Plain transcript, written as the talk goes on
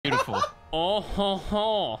Careful. Oh, ho,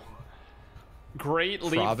 ho. Great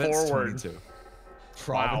leap Province forward. 22.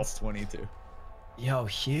 Province 22. Yo,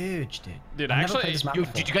 huge, dude. Dude, I've never actually, played this map Yo,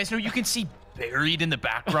 before. did you guys know you can see buried in the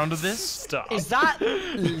background of this? Stop. Is that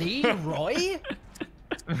Leroy?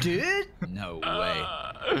 Dude? No way.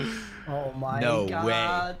 Oh my No god.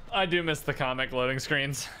 way. I do miss the comic loading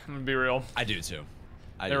screens. I'm gonna be real. I do too.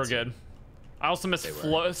 They were good. I also miss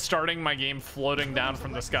starting my game floating down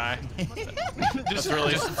from the sky. It's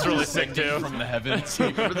really sick too. From the heavens.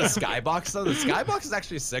 Remember the skybox though? The skybox is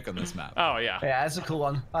actually sick on this map. Oh yeah. Yeah, it's a cool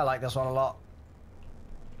one. I like this one a lot.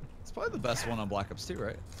 It's probably the best one on Black Ops 2,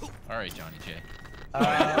 right? All right, Johnny J. All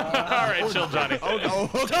right, chill, Johnny. Oh no!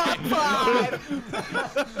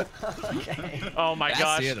 Okay. Oh my That's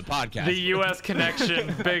gosh. the end of the podcast. The U.S.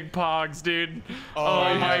 connection, big pogs, dude.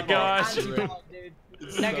 Oh my gosh. Anti-pog, dude.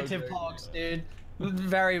 Negative pogs, dude.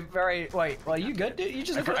 Very, very. Wait, well, you good, dude? You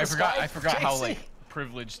just look at the sky, I forgot how JC. like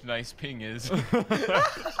privileged nice ping is.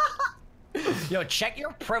 Yo, check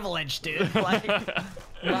your privilege, dude. Like,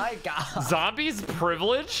 my god. Zombies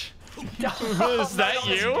privilege? Is that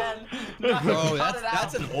you? Bro,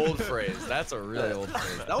 that's an old phrase. That's a really old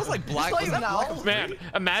phrase. That was like Black. Was that Black Ops Man,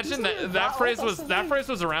 imagine that phrase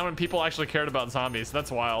was around when people actually cared about zombies. That's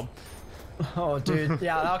wild. Oh, dude.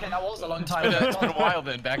 Yeah, okay, that was a long time ago. It's been a while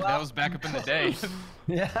then. That was back up in the day.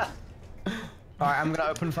 Yeah. All right, I'm gonna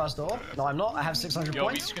open first door. No, I'm not. I have 600 Yo, we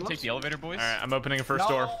points. just gonna take the elevator, boys. All right, I'm opening a first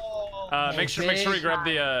door. Make sure we grab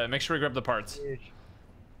the parts.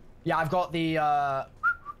 Yeah, I've got the.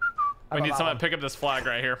 We need someone to pick up this flag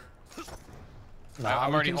right here.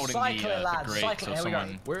 I'm already holding the lads. grate, Cycle so it. Here we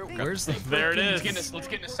someone. Where's the? There it is. Let's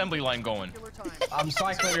get an assembly line going. I'm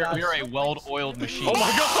cycling. We are a well-oiled machine. Oh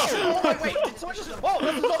my god! Oh, wait, did someone just? Whoa!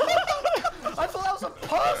 I thought that was a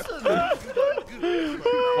person.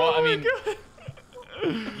 Well, I mean,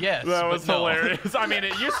 yes. That was but no. hilarious. I mean,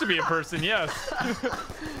 it used to be a person, yes.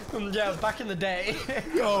 Yeah, back in the day.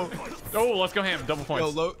 Yo, Oh, let's go ham. Double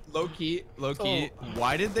points. yo, low key.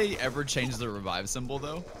 Why did they ever change the revive symbol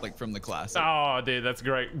though? Like from the classic? Oh, dude, that's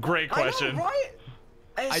great. Great question. I know, right?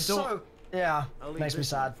 It's I don't- So, yeah, makes me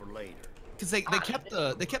sad. Because they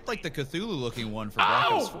kept like the Cthulhu looking one for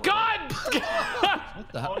Black Ops Oh 4. God!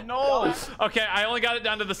 What the hell? Oh no! Okay, I only got it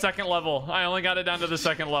down to the second level.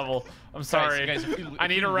 I'm sorry. Guys, if we I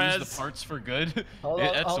need if a we lose res. the parts for good. Hold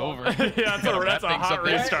on, That's hold over. on. Yeah, that's a hot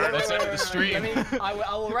restart. That's it for the stream. I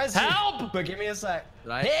will res you, Help! but give me a sec.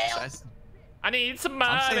 Help! I need some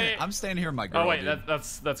money. I'm staying here, my girl. Oh wait, dude.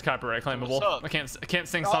 that's copyright claimable. What's up? I can't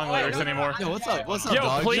sing song lyrics anymore. Yo, what's up? What's up, Yo,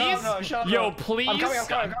 dog? please. No, shut Yo, up. please. I'm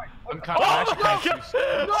coming. I'm actually kind of confused.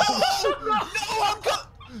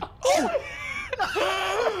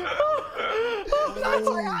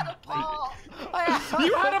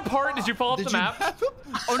 You had a part. Did you fall off the map?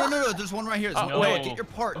 Oh no! There's one right here. Oh, No, wait. get your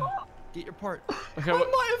part. Get your part. Okay, I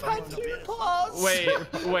might have had 2 parts.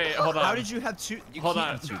 wait, hold on. How did you have two? You Hold can't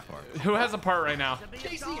on. have 2 parts. Who has a part right now?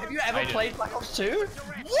 JC, have you ever I do. played Black Ops 2?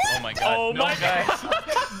 Oh my god. Oh no, my guys.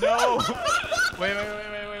 No. Wait.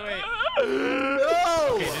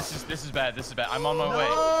 No! Okay, this is bad. I'm on my way.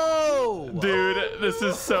 No! Dude, this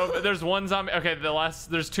is so. There's one zombie. Okay,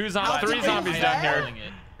 there's 3 zombies down here.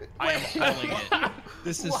 I am hauling it.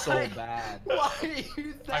 This is so bad. Why are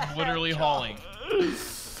you there? I'm literally hauling.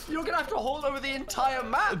 You're gonna have to haul over the entire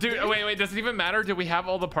map. Dude, wait. Does it even matter? Do we have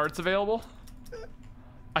all the parts available?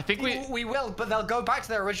 I think We will, but they'll go back to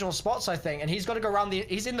their original spots, I think. And he's got to go around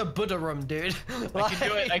he's in the Buddha room, dude.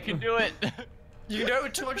 I can do it. You can do it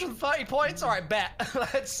with 230 points? All right, bet.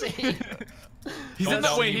 Let's see. He's in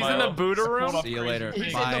the Buddha room. See you later.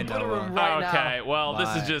 He's Bye, in the Buddha Noah. room right now. Okay, well,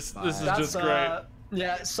 Bye. this is That's, just great.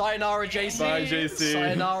 Yeah, sayonara, JC. Bye, JC.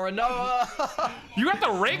 Sayonara, Noah. You got the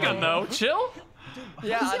ray gun though. Chill.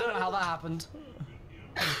 Yeah, I don't know how that happened.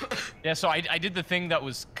 Yeah, so I did the thing that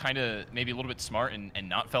was kind of maybe a little bit smart and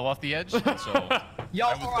not fell off the edge. And so Yo,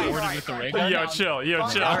 I was rewarded with the ray gun. Yo, chill.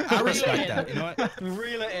 I respect that. You know what?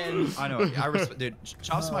 Reel it in. I know. I respect. Dude,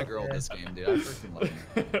 Chop's my girl in this game, dude. I freaking love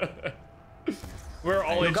him. We're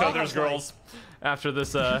all each other's girls after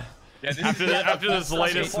this. After this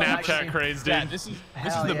latest Snapchat craze, dude. Yeah, this is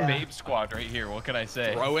the yeah. babe squad right here. What can I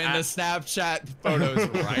say? Throw in the Snapchat photos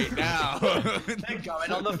right now. They're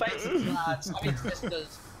going on the faces, lads. I mean,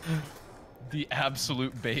 sisters. The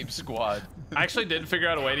absolute babe squad. I actually did figure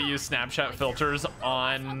out a way to use Snapchat filters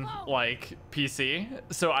on like PC,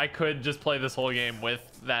 so I could just play this whole game with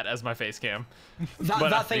that as my face cam.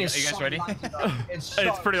 That thing is are you guys so ready? laggy, though. It's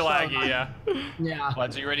Pretty laggy, laggy. yeah. Yeah.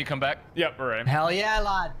 Lads, are you ready to come back? Yep, we're ready. Hell yeah,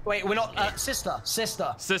 lad. Wait, we're not. Sister. Sisters.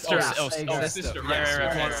 Oh, there you go. sister. Yes,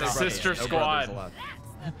 Right. Sister No squad. brothers allowed.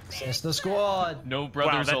 Sister squad. No Wow,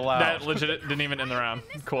 brothers allowed. that legit didn't even end the round.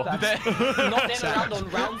 Cool. Not in round on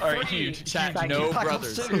round 3. All right, huge. Chat, Thank no you.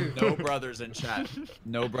 brothers. No brothers in chat.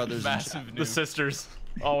 No brothers in chat. Massive The noob. sisters,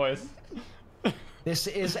 always. This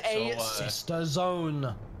is a sister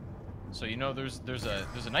zone. So you know there's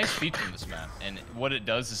a nice feature in this map, and what it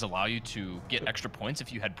does is allow you to get extra points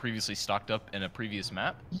if you had previously stocked up in a previous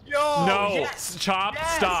map. Yo! No, yes, Chop,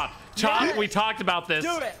 yes, stop. Chop, yes. we talked about this.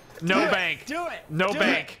 Do it. No do bank. It, do it. No do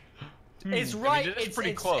bank. It's right. it's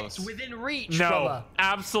pretty close. It's within reach, No, brother.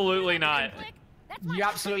 absolutely not. You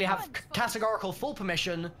absolutely have categorical full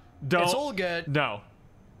permission. Don't. It's all good. No.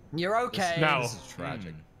 You're okay. No. This is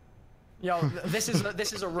tragic. Yo, this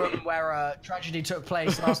is a room where tragedy took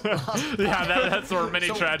place last. Yeah, that's where many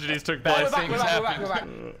tragedies took place. We're back. We're back. We're back.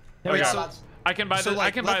 Here we go, Okay. lads. I can buy So, this. I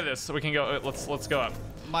like, can buy this. So we can go. Let's go up.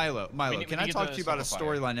 Milo, need- can we I need talk the to you about a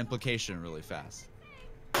simplifier. storyline implication really fast?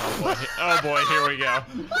 Oh boy, here we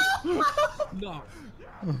go. No.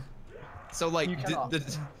 So like, You cannot.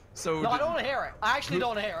 so No, I don't want to hear it. I actually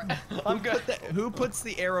don't want to hear it. I'm good. who puts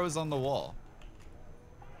the arrows on the wall?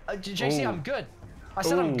 JC, Ooh. I'm good. I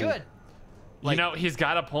said I'm Ooh. good. You know, he's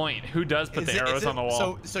got a point. Who does put the Is arrows it- on the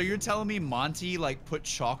wall? So you're telling me Monty like put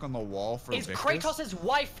chalk on the wall for It's Victus? Kratos'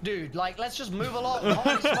 wife, dude. Like, let's just move along.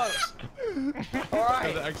 Holy smokes. All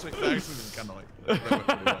right. That actually is kind of like. that went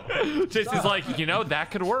pretty well. JC's like, you know,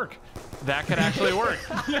 that could work. That could actually work.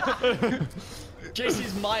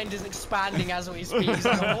 JC's mind is expanding as we speak. He's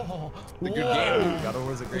like, oh, Good whoa. game. God of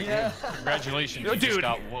War's a great Yeah. game. Congratulations, you Dude. just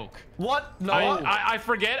got woke. What? No. I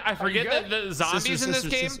forget you that good? the zombies in this Sister,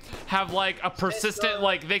 game sister. have like a persistent,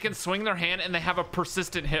 like they can swing their hand and they have a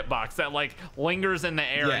persistent hitbox that like lingers in the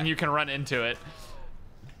air Yeah. and you can run into it.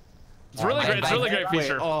 It's really great. It's a really great Wait,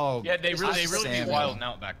 feature. oh, Yeah, they really Samuel. be wilding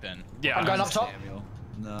out back then. Yeah. I'm going up top. Samuel.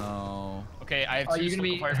 No. Okay, I have Are two you gonna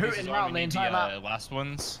be simplifier hooting pieces around on. the We need entire the map? last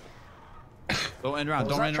ones. Don't end around. What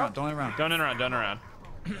was Don't end that, around. Don't end around. Done around.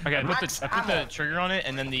 Okay. I put the ammo. trigger on it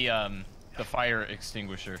and then the fire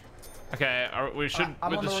extinguisher. Okay. We should.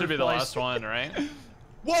 I'm on This the should be roof, the boys. last one, right?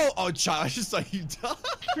 Whoa! Oh, child! I just saw you die.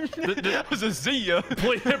 That was a Zia.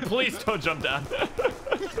 Please don't jump down.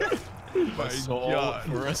 My Soul God.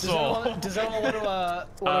 for a Does soul. anyone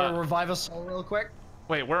want to revive a soul real quick?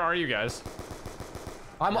 Wait, where are you guys?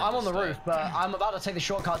 I'm on the roof, but I'm about to take the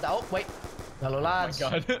shortcut. Oh wait. Hello, lads.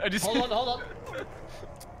 God, I just. Hold on.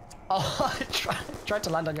 Oh, I tried to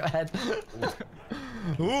land on your head.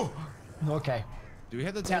 Ooh. Okay. Do we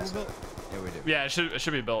have the table Yes. built? Yeah, we do. Yeah, it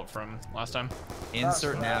should be built from last time.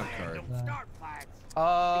 Insert nav card.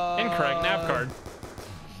 Incorrect nav card.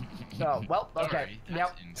 Oh, well, okay. Sorry,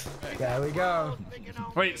 Yep. that's incorrect. There we go.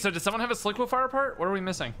 Wait, so does someone have a liquefier part? What are we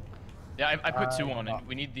missing? Yeah, I put two on, and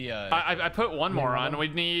we need the. I put one more on. We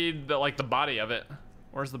need the the body of it.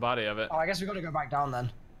 Where's the body of it? Oh, I guess we got to go back down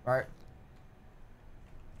then. Right.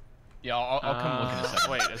 Yeah, I'll come look in a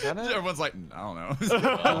second. Wait, is that it? Everyone's like, I don't know.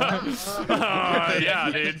 Yeah,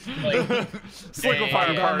 dude. Like, Liquefier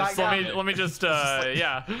Hey. parts. Going Let me just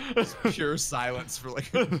yeah. Pure silence for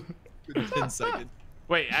like 10 seconds.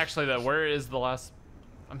 Wait, actually though, where is the last?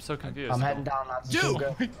 I'm so confused. I'm heading down, lads. It's all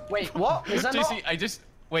Dude. good. Wait, what? Is that not? JC,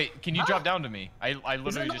 wait. Can you drop down to me? I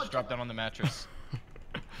literally not- just dropped down on the mattress.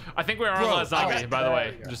 I think we are on Bro, a zombie, okay. by the way.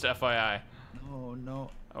 There you go. Just FYI. Oh no.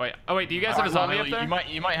 Oh wait, do you guys have a zombie up there?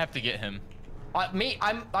 You might have to get him. I'm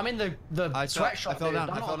in the I sweatshop. fell dude. down,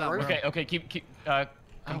 I'm I not fell on the down. roof. Okay, keep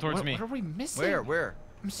come towards me. What are we missing? Where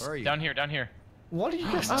are you? Down here. What are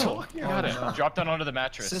you guys talking got about? it. Drop down onto the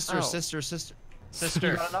mattress. Sister, Oh. sister.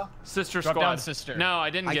 Sister. Got enough? Sister Drop squad. down, sister. No, I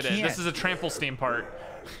didn't I get it. This can't. is a trample steam part.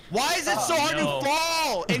 Why is it so hard no. to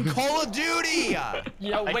fall in Call of Duty?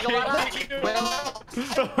 Yo, I wiggle can't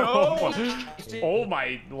that out. Oh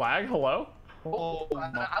my lag. Hello. Oh,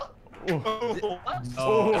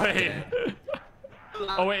 Oh wait.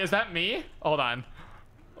 Oh wait, is that me? Hold on.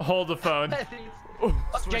 Hold the phone.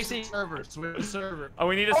 JC. Switch server. Oh,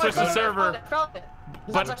 we need to switch the server. I found it.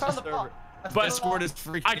 But- I found the pot. But Discord is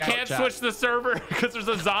freaking I out, can't chat. switch the server because there's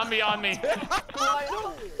a zombie on me. Okay,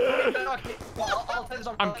 well, I'll take this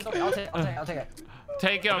on. I'll take it.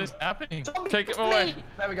 Take him. What is happening? Take it away.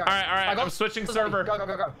 There we go. All right. I got I'm switching the server.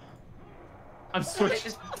 Go. I'm switching.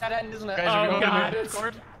 It's dead end, isn't it? Guys, are we Oh, going God. to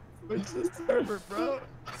Discord? Switch the server, bro.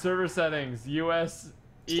 Server settings. US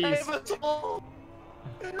East. Save us all.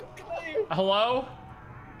 Hello?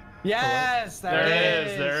 Yes, there it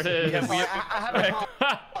is. There it is. Yes, I have a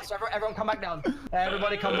pot. So everyone come back down.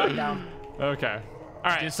 Everybody come back down. Okay. All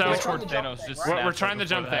right. So Discord We're trying Thanos to just jump we're snapped trying the right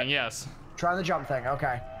jump before thing. that. Yes. Try the jump thing.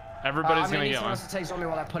 Okay. Everybody's I gonna need get someone one. else to take zombie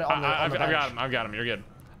while I put it on the I've bench. got him. I've got him. You're good.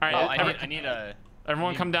 All Oh, right. I need a.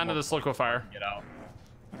 everyone need come down to more this liquefier. Get out.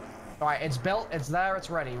 All right, it's built. It's there. It's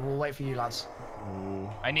ready. We'll wait for you, lads.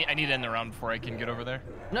 I need to end the round before I can get over there.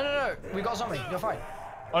 No. We got a zombie. You're fine.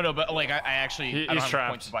 Oh no, but like I actually I don't have trapped.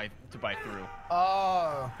 points to buy through.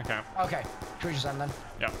 Oh. Okay. Should we just end then?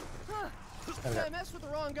 Yep. Okay.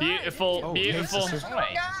 Beautiful, beautiful.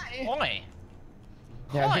 Oi.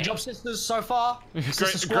 Yeah, Hi. good job, sisters, so far.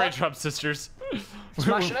 Great job, sisters.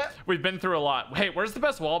 Smashing it. We've been through a lot. Hey, where's the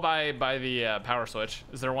best wall by the power switch?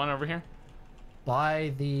 Is there one over here?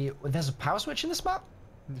 There's a power switch in this map?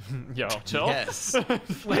 Yo, chill. Yes.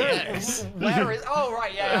 Yes. Where is? Oh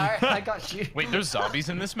right, yeah, I got you. Wait, there's zombies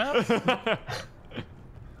in this map?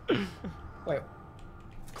 Wait.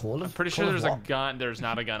 Pretty sure there's a gun. There's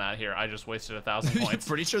not a gun out here. I just wasted 1,000 points.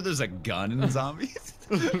 Pretty sure there's a gun in zombies.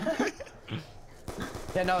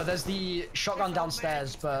 Yeah, no, there's the shotgun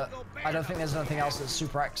downstairs, but I don't think there's anything else that's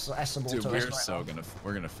super accessible Dude, to us we're right so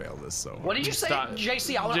now. gonna fail this so hard. What did you say, Stop.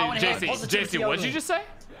 JC? I want to hear positivity JC, what did only. you just say?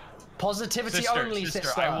 Positivity only,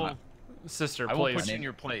 sister. Sister, I will please. put you in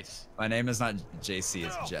your place. My name is not JC,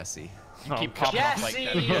 it's Jesse. You keep God. popping off like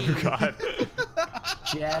Jesse! that. Oh God.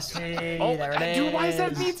 Jesse, Oh, there it is. dude, why does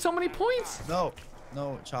that need so many points? No,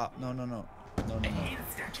 Chop. No.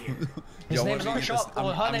 His name's not Chop,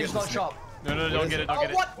 or her name's not Chop. No, don't get it, don't Oh, get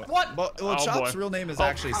it. what? Well, Oh, Chop's boy. real name is Oh,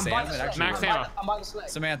 actually I'm Sam. by the It slip. actually Max I'm by ammo. the- I'm by the slip.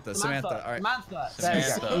 Samantha. All right. Samantha. There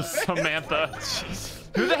you go. Samantha.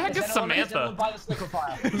 Who the heck is Samantha? By the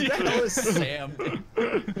liquefier. Who the hell is Sam?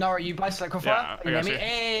 No, are you by the liquefier? Yeah, I got you.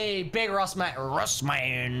 Hey, big Russ man. Russ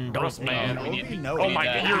man. Man. We need, know we Oh need my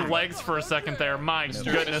that. God, your legs for a second there. My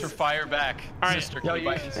goodness. Sister, fire back. All right. Sister, Yo, can you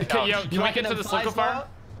buy you- some Okay, yo, couch? can we get to this liquefier?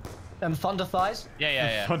 Them thunder thighs?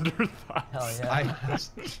 Yeah. Thunder Hell thighs.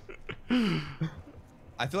 yeah.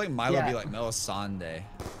 I feel like Milo would Yeah. be like Melisande.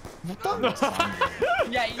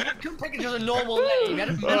 Yeah, you couldn't pick it as a normal name. You had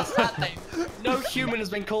to be that name. No human has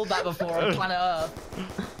been called that before on planet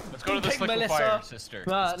Earth. Let's go to this Pick Melissa. liquefier, sister.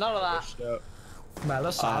 None of that.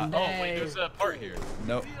 Melisande. Oh wait, there's a part here.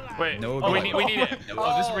 No. Wait, No, oh, we need it.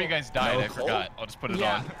 Oh, this is where you guys died. No I forgot. I'll just put it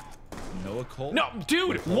Yeah. on. Noah Cole. No,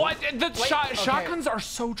 dude, what? The okay. shotguns are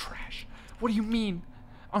so trash. What do you mean?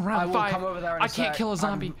 On I round will 5, come over there in a I can't sec. kill a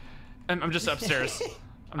zombie. I'm just upstairs.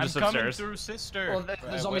 I'm just coming upstairs. through, sister. Well,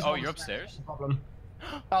 the zombies oh, won't you're stand. upstairs? No problem.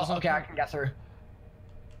 Oh, okay, I can get through.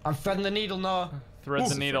 I'm threading the needle, Noah. Thread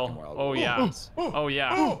the needle. Oh yeah. Oh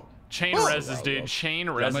yeah. Chain reses, dude. Chain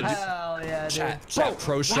reses. Hell yeah, dude. Chat,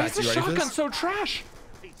 pro Why strats. is the You ready for shotgun this? so trash?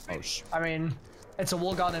 Oh, sh. I mean, it's a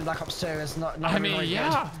wall gun in Black Ops 2. It's not I mean, very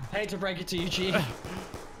yeah. good. Hate to break it to you, G.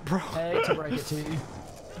 Bro. Hate to break it to you.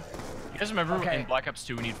 You guys remember Okay. in Black Ops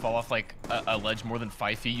 2 when you'd fall off like a ledge more than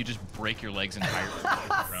 5 feet, you just break your legs entirely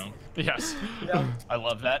around? Yes. Yeah. I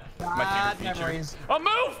love that. My Bad favorite feature. memories. Oh,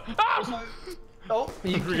 move! Ah! Oh,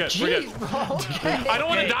 you, We're good, G. we're good. Okay. I don't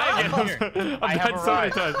want to Okay, die again. I I've have died a so many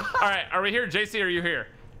ride. times. All right, are we here? JC, are you here?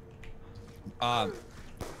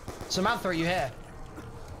 Samantha, are you here?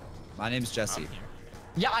 My name's Jesse.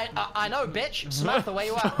 Yeah, I know, bitch. Samantha, where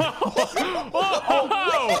you at?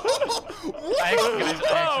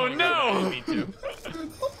 Oh no! Me too.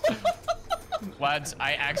 Lads,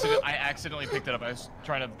 I accidentally picked it up. I was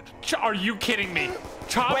trying to. Are you kidding me?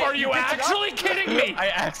 Chop, Wait, are you you picked it up? actually kidding me? I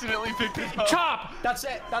accidentally picked it up. Chop! That's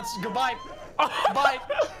it. That's goodbye. Goodbye.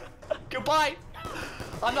 Goodbye.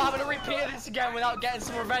 I'm not having to repeat this again without getting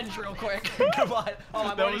some revenge real quick. Goodbye. Oh,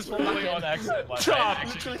 I'm That already was spawned back totally in. on accident. Lads. I Chop!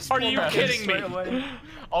 actually Are spawned you back in kidding straight me? away.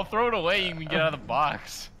 I'll throw it away. You can get out of the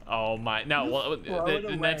box. Oh my! No, well, it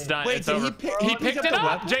that's away. done. Wait, it's did over. he pick- He he picked picked it up the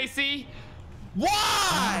up, weapon? JC.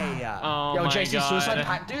 Why? Oh Yo, my JC, god. suicide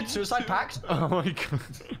pact, dude. Suicide pact. Oh my god.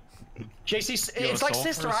 JC, Yo, it's like soul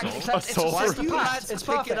Sister for Act, soul. except it's soul a for Why sister do you pact. lads It's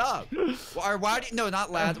pick perfect. it up? Why do you, no,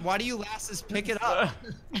 not lads. Why do you lasses pick it up?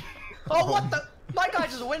 Oh, what the? My guy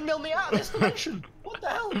just windmilled me out of this dimension. What the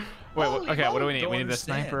hell? Wait, Holy okay, what do we moly. need? Don't We need the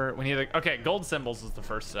understand. sniper. We need the. Okay, gold symbols is the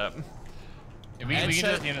first step. We Edge can do it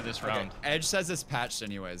said- at the end of this round. Edge says it's patched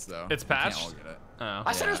anyways, though. It's We can't patched? all get it. Oh.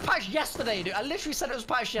 I said it was patched yesterday, dude. I literally said it was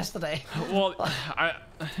patched yesterday. Well, I.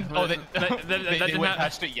 Oh, they did went not.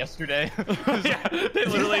 patched it yesterday. Yeah, they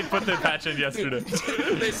literally put the patch in yesterday.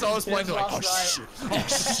 They saw us playing, they're like, oh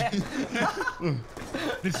Last shit.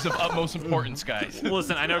 This is of utmost importance, guys.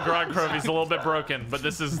 Listen, I know Grog Crovy's a little bit broken, but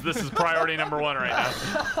this is priority #1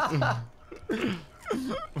 right now.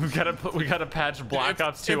 we gotta patch Black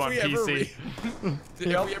Ops 2 on PC. If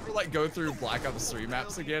we ever like go through Black Ops 3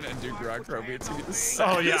 maps again and do Grog Kroby, it's gonna be the same.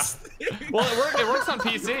 Oh yeah. Well, it works on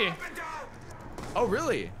PC. Oh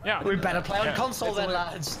really? Yeah. We better play on Yeah. console then,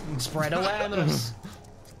 lads. Spread awareness.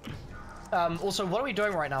 Also, what are we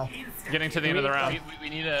doing right now? Getting to the end of the round. We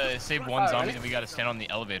need to save one Oh, zombie, really? and we got to stand on the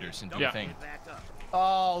elevators and do Yeah. a thing.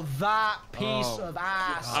 Oh, that piece of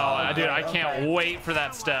ass. Oh, dude, I can't wait for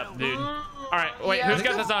that step, dude. All right, wait, Yeah. who's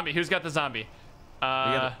got the zombie? Who's got the zombie?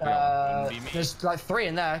 There's like 3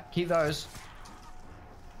 in there. Keep those.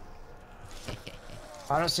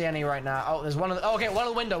 I don't see any right now. Oh, there's one of the, okay, one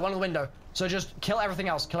of the window, one of the window. So just kill everything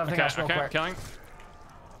else. Kill everything else real quick. Killing.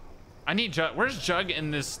 I need Jug. Where's Jug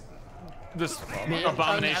in this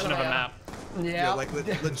abomination of a map? Yeah. like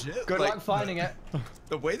legit. Good luck finding it.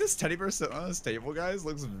 The way this teddy bear sitting on this table, guys,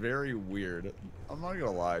 looks very weird. I'm not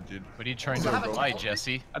gonna lie, dude. What are you trying to imply,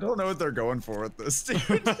 Jesse? I don't know what they're going for with this,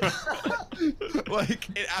 dude. Like,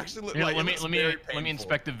 it actually looked Here, like let me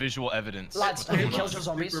inspect the visual evidence. Lads, who kills the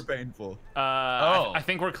zombies? Super painful. I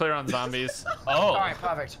think we're clear on zombies. All right,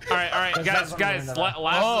 perfect. All right, guys. The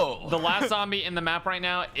Oh. last zombie in the map right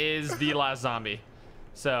now is the last zombie.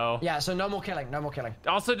 So yeah, so no more killing, no more killing.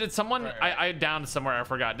 Also, did someone I downed somewhere? I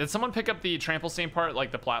forgot. Did someone pick up the trample scene part,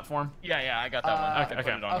 like the platform? Yeah, I got that one. Okay, I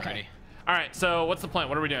put it on already. All right, so what's the plan?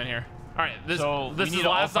 What are we doing here? All right, this is the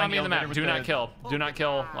last zombie in the map. Do not kill. Do not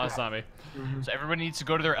kill last zombie. So everybody needs to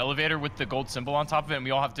go to their elevator with the gold symbol on top of it, and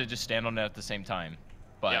we all have to just stand on it at the same time.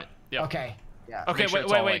 But yep. Okay. Yeah. Okay, sure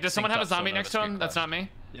wait. like, Does someone synced have a up so zombie none next of to us him? get That's crushed. not me.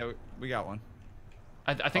 Yeah, we got one.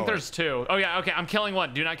 I think there's 2. Oh yeah, okay. I'm killing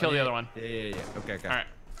one. Do not kill the other one. Yeah. Okay. All right,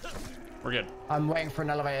 we're good. I'm waiting for an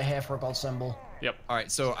elevator here for a gold symbol. Yep. All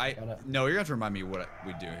right, so no, you're gonna have to remind me what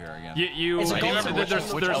we do here again. It's a gold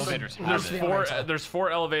symbol. Which elevators have it? There's 4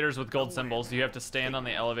 elevators with gold symbols. You have to stand on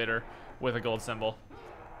the elevator with a gold symbol.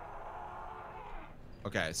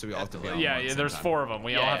 Okay, so we all have to be on Yeah, one yeah. There's 4 of them.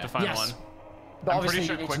 We all have to find Yes. one. But I'm pretty obviously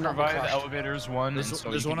sure you need quick to not be revive crushed. elevators one, and so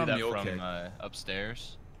there's you one can do on that Mule from Kick.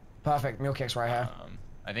 upstairs. Perfect. Mule kick's right here.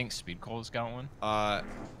 I think Speed Cole's got one.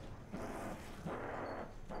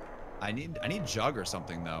 I need Jug or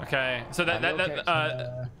something though. Okay, so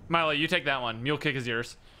Milo, you take that one. Mule kick is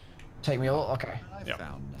yours. Take Mule. Okay. Yep.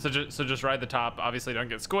 Found. So just ride the top. Obviously, don't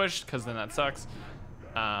get squished, because then that sucks.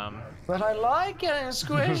 But I like getting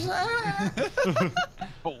squished.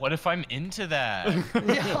 But what if I'm into that?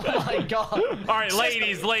 Oh my god. All right,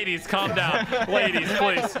 ladies, calm down. Ladies,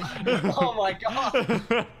 please. Oh my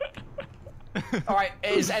god. All right,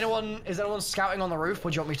 is anyone scouting on the roof?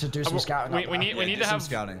 Would you want me to do some scouting? We need to have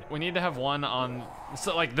scouting. We need to have one on.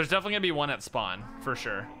 So like, there's definitely gonna be one at spawn for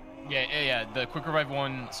sure. Yeah. The quick revive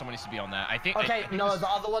one, someone needs to be on that. I think. Okay, no, the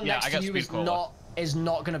other one next to you is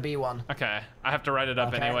not gonna be one. Okay, I have to write it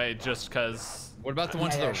up anyway, just cause. What about the one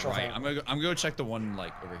to the sure right? thing. I'm gonna go check the one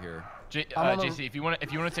like over here. JC, if you want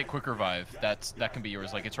to take quick revive, that can be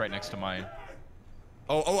yours. Like it's right next to mine.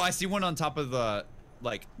 Oh, I see one on top of the,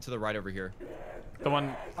 like to the right over here. The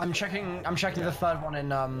one. I'm checking the third one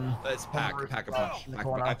in It's pack a punch.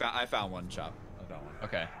 I found one, Chop. I found one.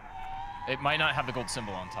 Okay. It might not have the gold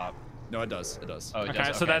symbol on top. No, it does. It does. Oh, it Okay,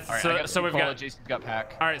 does. so that's so we've got. Jason's got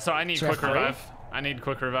pack. All right, so I need So quick three? revive. I need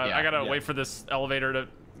quick revive. Yeah, I gotta yeah. wait for this elevator to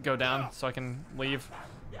go down so I can leave.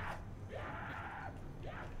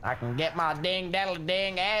 I can get my ding daddle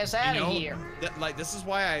ding ass out of here. Like this is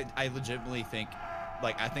why I legitimately think,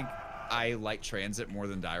 like I think I like transit more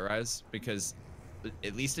than die rise, because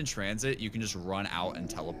at least in transit you can just run out and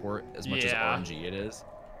teleport as much as RNG it is.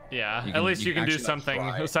 Yeah, You at can- least you you can can do actually, like, something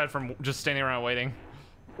try. aside from just standing around waiting.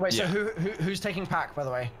 Wait, so Yeah. who's taking pack, by the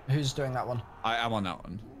way? Who's doing that one? I'm on that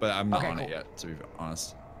one, but I'm not Okay, on it cool. yet, to be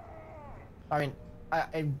honest. I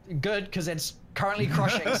mean, good, because it's currently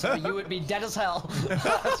crushing, so you would be dead as hell.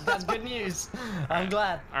 That's good news. I'm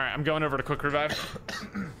glad. All right, I'm going over to quick revive.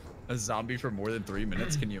 A zombie for more than 3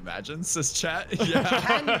 minutes? Can you imagine? Says chat. Yeah.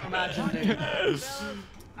 Can you imagine, dude?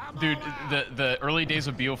 Dude, the early days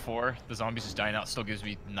of BO4, the zombies just dying out still gives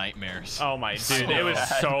me nightmares. Oh my dude, it was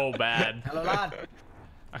so bad. Hello, lad.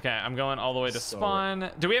 Okay, I'm going all the way to So- spawn.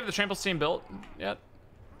 Do we have the trample steam built yet?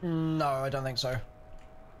 No, I don't think so.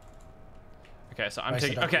 Okay, so I'm I said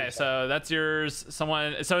taking. I Okay, believe so that's yours.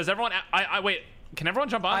 Someone. So is everyone? I wait. Can everyone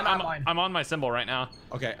jump on? I'm on mine. I'm on my symbol right now.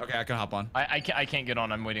 Okay, I can hop on. I can't get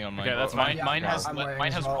on. I'm waiting on mine. Okay, that's mine. fine. Mine Yeah, has I'm waiting mine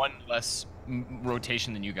as has well. one less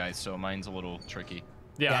rotation than you guys, so mine's a little tricky.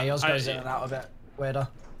 Yeah, Yours goes in and out a bit weirder.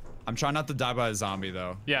 I'm trying not to die by a zombie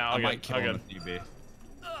though. Yeah, I I'll might get- kill I'll him get- if need be.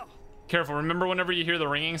 Careful. Remember, whenever you hear the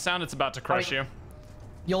ringing sound, it's about to crush you.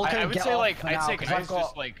 You're I gonna would get say off like for I'd now, say 'cause guys I've got-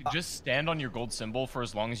 just like just stand on your gold symbol for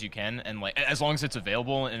as long as you can, and like as long as it's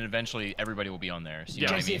available, and eventually everybody will be on there. So you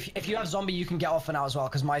know what I JC, mean? if you have zombie, you can get off for now as well,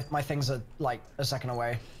 because my things are like a second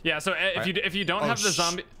away. Yeah. So if you don't have the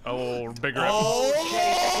zombie, bigger.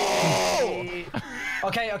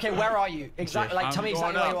 Okay, where are you? Exactly, like tell me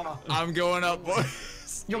exactly where you are. I'm going up,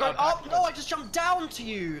 boys. You're going up? No, I just jumped down to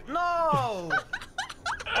you. No.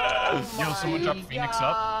 Yo, someone drop Phoenix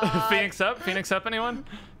up. Phoenix up. Phoenix up. Anyone?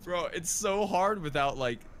 Bro, it's so hard without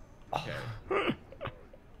like. Okay.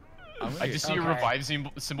 I just see your revive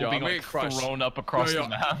symbol being like thrown up across the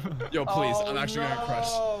map. Yo, please, I'm actually gonna get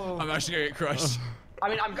crushed. I'm actually gonna get crushed. I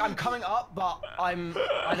mean, I'm coming up, but I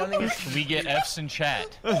don't think it's... We get F's in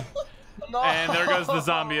chat. No. And there goes the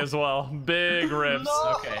zombie as well. Big ribs.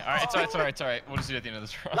 No. Okay, all right, it's all right. We'll just do it at the end of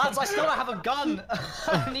this round. Lads, I still don't have a gun.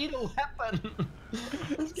 I need a weapon.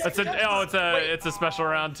 It's a special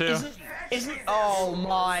round too. Isn't oh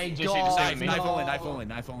my god.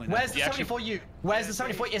 Knife only. Where's the 70 for you? Where's the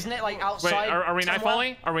 70 for you? Isn't it like outside? Wait, are we knife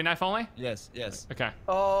only? Are we knife only? Yes. Okay.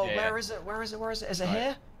 Oh, Yeah, where is it? Where is it? Is it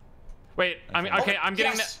here? Wait, I'm getting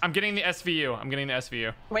yes. I'm getting the SVU. I'm getting the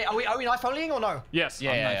SVU. Wait, are we knife onlying or no? Yes.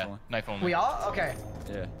 Yeah. Knife only. We are? Okay.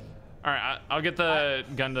 Yeah. All right, I'll get the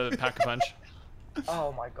gun to pack a punch.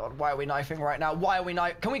 Oh my god, why are we knifing right now? Why are we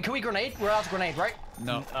knife? Can we grenade? We're allowed to grenade, right?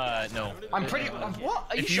 No. No. I'm pretty. What?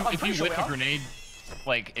 Are you If sure? I'm you pretty sure whip we a are. grenade,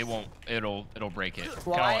 like it won't. It'll break it.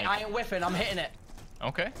 Well, Kinda I like- ain't whiffing. I'm hitting it.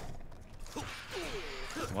 Okay.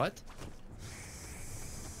 What?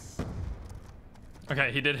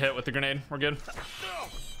 Okay, he did hit with the grenade. We're good.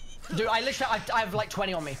 Dude, I have like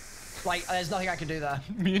 20 on me. Like, there's nothing I can do there.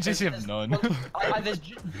 Me and JC have none. Well, there's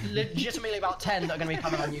legitimately about 10 that are gonna be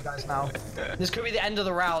coming on you guys now. This could be the end of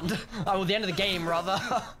the round. Oh, well, the end of the game, rather.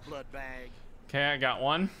 Blood bag. Okay, I got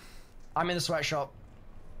one. I'm in the sweatshop.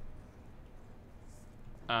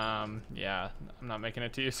 Yeah, I'm not making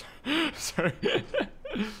it to you. Sorry.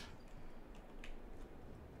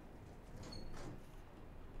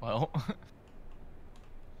 Well.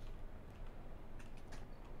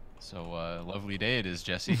 So, lovely day it is,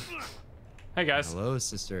 Jesse. Hey guys. Hello,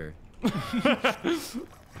 sister.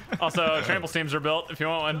 Also, trample steams are built if you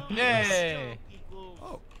want one. Yay!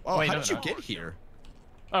 Oh, Wait, how no, did you no. get here?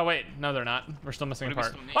 Oh wait, no they're not. We're still missing a What do we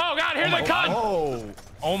part. still need? Oh god, here they come! Oh.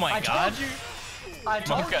 Oh my I god. told you. I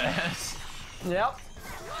told Mocha you. ass. Yep.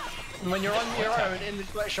 When you're on your own in the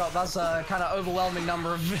sweatshop, that's a kind of overwhelming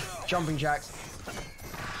number of jumping jacks.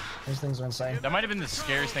 These things are insane. That might have been the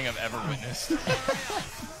scariest thing I've ever witnessed.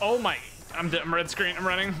 Oh my, I'm red screen, I'm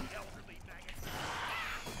running.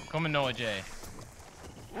 Come and Noah J.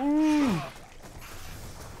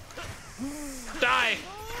 Die!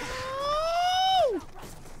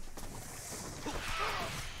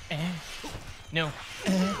 No.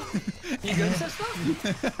 You good, sister?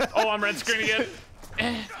 Oh, I'm red screen again.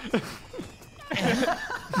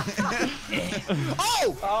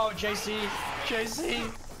 Oh, JC.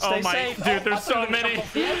 JC. Oh Stay my, safe. dude, Oh, I there's thought so you were gonna many. jump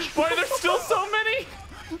off the edge. Why are there still so many?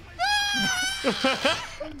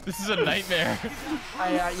 This is a nightmare.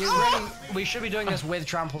 We should be doing this with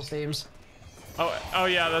trample steams. Oh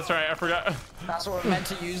yeah, that's right, I forgot. That's what we're meant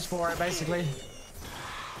to use for it, basically.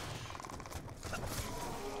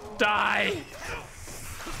 Die!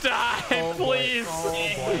 Die, Oh, boy. please! Oh,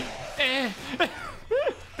 boy.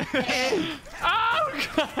 Oh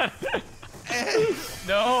god!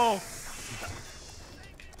 No.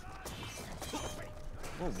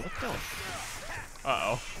 Whoa, what the?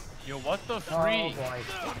 Uh-oh. Yo, what the Oh, freak? boy.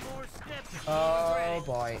 Oh,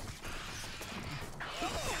 boy.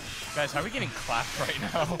 Guys, how are we getting clapped right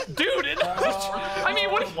now? Dude, I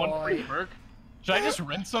mean, what? One boy. free perk? Should I just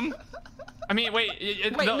rinse them? I mean, wait.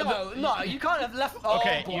 Wait, no, you can't have left. Oh,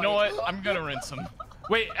 Okay, boy. you know what? I'm gonna rinse them.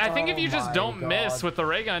 Wait, I think if you Oh just my don't miss God. with the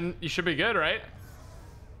ray gun, you should be good, right?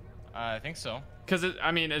 I think so. Because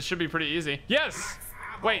I mean, it should be pretty easy. Yes.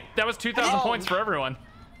 Wait, that was 2,000 Oh. points for everyone.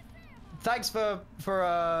 Thanks for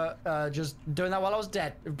just doing that while I was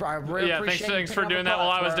dead. I really Yeah, appreciate thanks you for picking doing up that the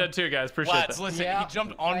while I was bro. dead too, guys. Appreciate Lads, that. listen, Yeah. he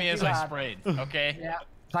jumped on me Thank as you, I lad. sprayed, okay? Yeah,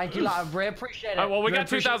 thank you, lad. I really appreciate it. Well, we Really got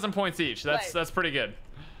appreciate 2,000 points each. Wait. That's pretty good. it.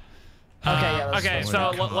 Okay, yeah. That's Okay,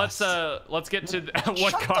 fine. so let's get to what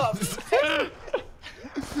Shut cost.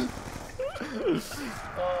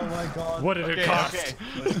 Oh my god. What did it cost?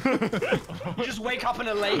 You just wake up in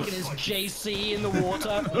a lake and it's JC in the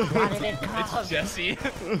water. What did it It's cost? Jesse.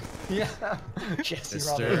 Yeah. Jesse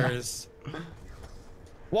Robin. Sisters.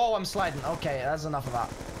 Whoa, I'm sliding. Okay, that's enough of that.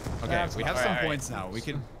 Okay, That's we have Alright, some alright. points now. We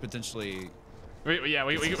can potentially. we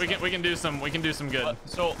can do some good.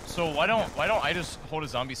 So why don't I just hold a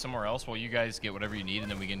zombie somewhere else while you guys get whatever you need, and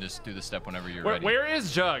then we can just do the step whenever you're ready. Where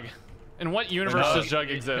is Jug? In what universe does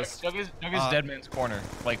Jug exist? Jug is Dead Man's Corner,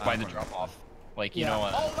 like by the drop off. Like you know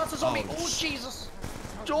what? Oh, that's a zombie. Oh, Oh, Jesus.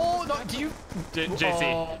 Oh, no, do you? JC.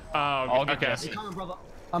 Oh. Oh, I'll get okay. Jesse. I'm coming, brother.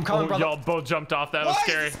 I'm coming, brother. Y'all both jumped off. That was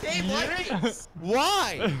scary.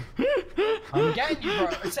 Why? I'm getting you, bro.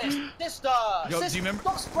 It says, sister. Yo, do Sister, you remember-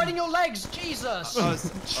 stop spreading your legs, Jesus. Oh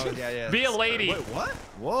yeah. Be a lady. Wait, what?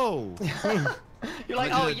 Whoa. You're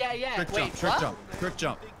like, Wait, oh, do the yeah. Trick Wait, jump, trick what? jump, trick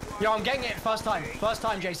jump. Yo, I'm getting it first time. First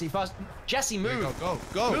time, JC. First. Jesse, move.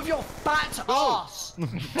 Go. Move your fat ass.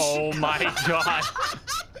 Oh my god.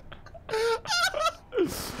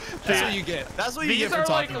 That's what you get. That's what you These get for are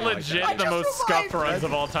like talking legit like the I most just scuffed revived runs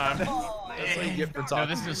of all time. That's what you get for talking. No,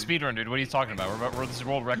 this is a speed run, dude. What are you talking about? This is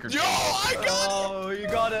world record. Yo, I got it. Oh, you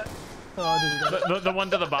got it. Oh, I didn't get it. The one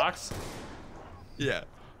to the box. Yeah.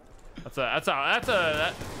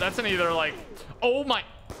 That's an either like. Oh my.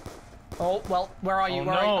 Oh, well, where are you? Oh,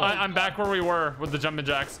 Where are no. you? I'm back where we were with the jumping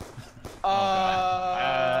jacks.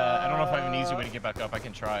 I don't know if I have an easy way to get back up. I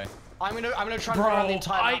can try. I'm gonna try and run around the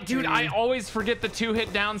entire map. Dude, I always forget the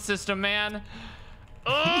 2-hit down system, man.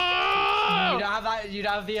 Oh! You'd have that. You'd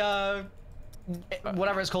have the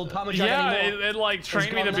whatever it's called, Parmesan Yeah, anymore. it like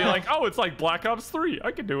trained me to gone be now. like, oh, it's like Black Ops 3.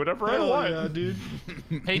 I can do whatever I want. Yeah, dude.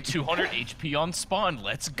 Hey, 200 HP on spawn.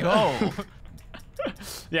 Let's go.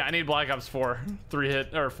 Yeah, I need Black Ops 4.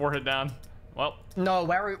 3-hit or 4-hit down. Well, No,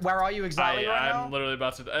 where are you exactly right now? I'm literally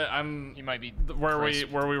about to. I'm You might be where crisp.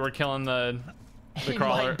 we were killing the He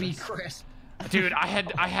crawler. might be Chris. Dude, I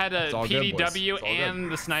had a all good, boys. PDW It's all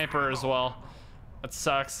and the sniper as well. That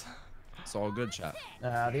sucks. It's all good, chat.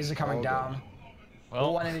 These are coming Oh, down.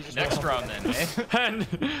 Well, why don't you just next walk round off then, eh?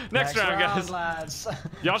 And next round, guys. lads.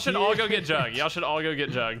 Y'all should all go get Jug. Y'all should all go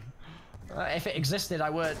get Jug. If it existed, I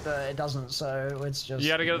would, but it doesn't. So it's just. You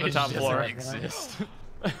gotta go to the It top just floor. doesn't exist.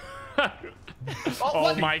 Oh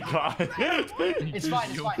what? my god. It's fine. It's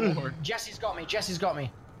Go fine. forward. Jesse's got me. Jesse's got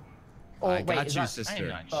me. Oh I wait, got is you, that? sister.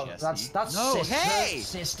 not Oh, Jesse. that's No, sister, hey!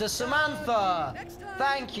 Sister Samantha.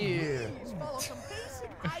 Thank you.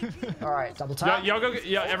 All right, double tap. Y'all go get,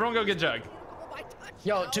 everyone go get Jug.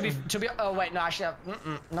 Yo, to be. Oh wait, no, actually,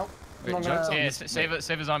 nope. Wait, I'm not Jug's gonna- Yeah,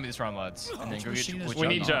 save a zombie this round, lads, and then go get machine is what We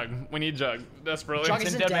need on. Jug. We need Jug. Desperately. Jug in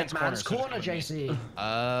is in Dead dead Man's man's corner, corner, so just JC.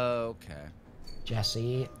 Okay.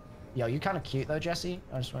 Jesse. Yo, you kind of cute though, Jesse.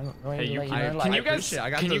 I just want to Hey, let you, you know, I- like, can you guys appreciate it. I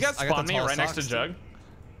got can you those- guys I got spawn the me tall right next to socks, Jug?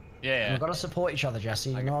 Yeah, we gotta support each other, Jesse.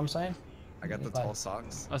 You know what I'm saying? I got the Like- tall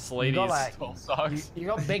socks. Us You ladies. got like, Tall socks. you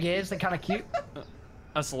got big ears. They're kind of cute.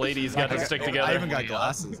 Us ladies got to stick I together. even got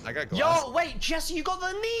glasses. I got glasses. Yo, wait, Jesse, you got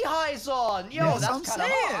the knee highs on. Yo, Yes, that's I'm kind of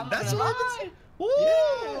saying. hot. I'm That's not what gonna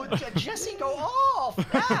I've lie. Woo, Jesse, go off.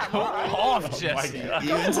 Damn, all right. Off, Jesse. God.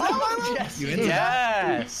 Go off, Jesse. You into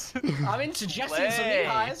Yes. I'm into Jesse and some knee Slay.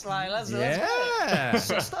 highs. Like, let's Yeah. go.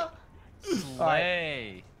 Sister.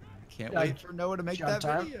 Slay. Can't Yeah, wait for Noah to make jump that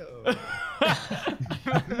time. video.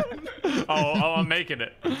 Oh, I'm making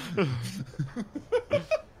it.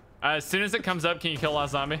 As soon as it comes up, can you kill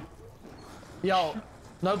last zombie? Yo,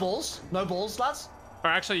 no balls, lads. Or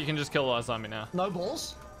actually, you can just kill last zombie now. No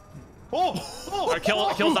balls. Or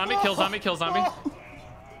kill zombie.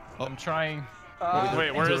 I'm trying.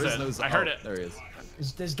 Wait, where is There it? no zo- I heard oh, it. There he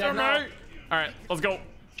is. There's dead now. All right, let's go.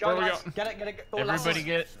 Go, Where we lads. go? Get it. Oh, Everybody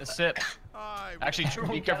get a sip. Actually,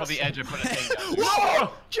 be careful of the edge. I put a thing down.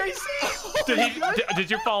 Whoa, JC. Did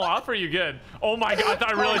you fall off? Or are you good? Oh my god!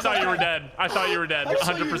 I really thought you were dead. I thought you were dead. I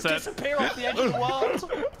saw you 100%. disappear off the edge of the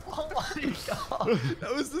world. Oh my god.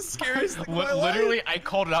 That was the scariest thing in my life. Literally, I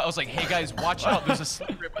called it out. I was like, "Hey guys, watch out! There's a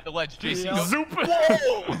slippery up at the ledge." JC Yeah. goes, Zoop.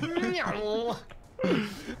 Whoa.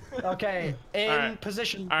 Okay, in Alright.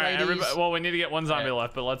 position, All right, ladies. everybody. Well, we need to get one zombie Okay.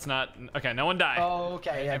 left, but let's not. Okay, no one die.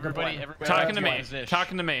 Okay, yeah, everybody, good point. Talking to me. Ish.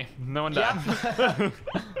 Talking to me. No one die. Yep.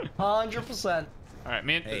 100%. All right,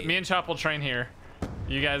 me Hey. and Chop will train here.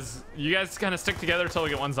 You guys kind of stick together until we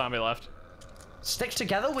get one zombie left. Stick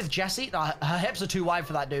together with Jessie. No, her hips are too wide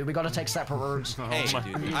for that dude. We gotta take separate routes. Hey, my-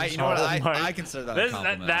 dude. You know what? Oh my- I consider that a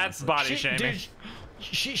compliment. That's honestly. body shaming. Dude,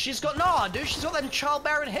 she's got dude. She's got them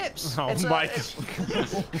childbearing hips. Oh It's a- my it's-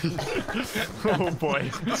 Oh boy,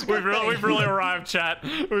 we've really arrived, chat.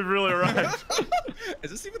 We've really arrived. Is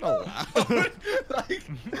this even allowed? Like,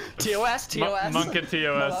 TOS. Monk at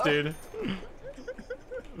TOS, dude.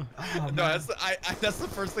 no, that's that's the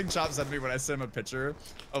first thing Chop said to me when I sent him a picture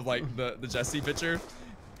of like the Jesse picture.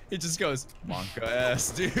 He just goes, Monka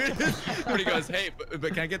S, dude. When he goes, hey, but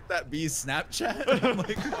can I get that B's Snapchat? I'm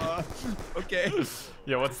like, okay.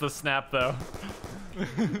 Yeah, what's the snap though?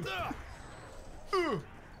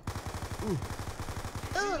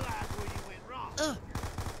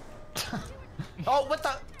 Oh, what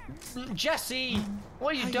the? Jesse,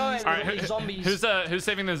 what are you doing? All right, with these zombies. who's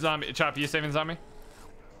saving the zombie? Chop, you saving the zombie?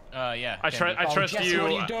 Yeah. I can I do. trust Jesse, you.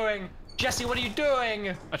 what are you doing? Jesse, what are you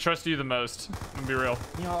doing? I trust you the most. I'm gonna be real.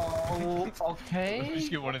 Yo, okay.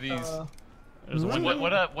 Just get one of these. There's one.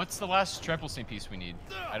 What's the last trampoline piece we need?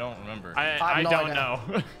 I don't remember. I have no don't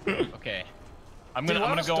idea. know. Okay. I'm Do you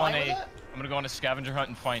gonna want go us on die with a it? I'm gonna go on a scavenger hunt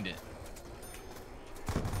and find it.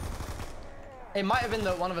 It might have been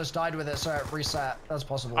that one of us died with it, so it reset. That's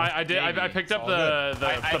possible. I did. I Maybe. picked up It's all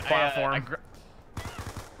the good. platform.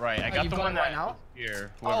 Right, I Oh, got you've the got one it right that now?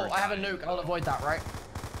 here. Oh, whoever I have a died. nuke. I'll avoid that, right?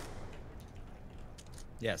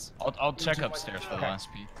 Yes. I'll check upstairs for the Okay.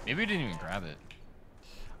 last piece. Maybe we didn't even grab it.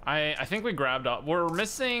 I think we grabbed all. We're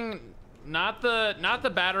missing not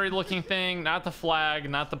the battery looking thing, not the flag,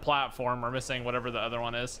 not the platform. We're missing whatever the other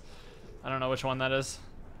one is. I don't know which one that is.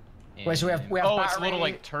 Wait, so we have Oh, it's a battery. little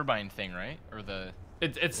like turbine thing, right? Or the.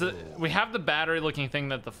 We have the battery looking thing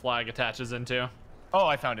that the flag attaches into. Oh,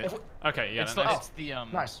 I found it. Okay, yeah. It's Nice. the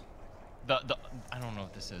Nice. the I don't know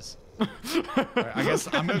what this is. Right, I guess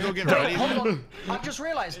I'm gonna go get ready. Hold on. I've just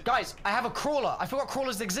realized, guys, I have a crawler. I forgot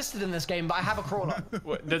crawlers existed in this game, but I have a crawler.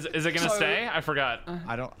 Is it gonna So- stay? I forgot.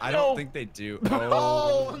 I don't think they do.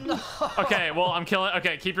 Oh no! Okay, well I'm killing.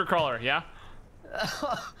 Okay, keep your crawler. Yeah.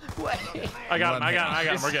 Wait. I got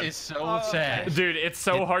him. We're This good. is so sad. Dude, it's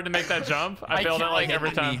so hard to make that jump. I failed it can't like hit every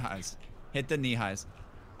Hit the knee time. highs. Hit the knee highs.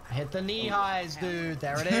 Hit the knee highs, dude.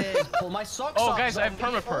 There it is. Pull my socks Oh, up. guys, I have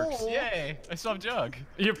zombie. perma perks. Oh. Yay! I still have Jug.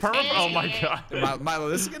 You perma? Oh my god. Milo,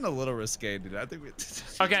 this is getting a little risque, dude. I think we.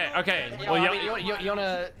 Okay. Yo, Well, I mean,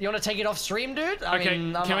 you wanna take it off stream, dude? I okay.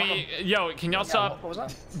 mean, Can y'all stop What was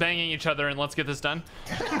that? banging each other and let's get this done?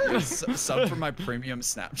 Sub for my premium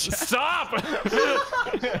Snapchat. Stop!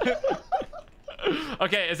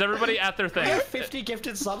 Okay, is everybody at their thing? 50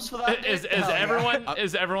 gifted subs for that. Is dude? Hell yeah.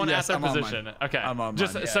 everyone Yes, at I'm their on position? mine. Okay. I'm on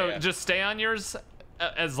just mine. so Yeah. just stay on yours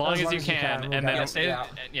as long as you can, we'll and go. then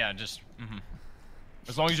Yeah. Just.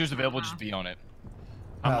 As long as yours available, just be on it.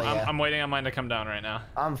 Hell yeah. I'm waiting on mine to come down right now.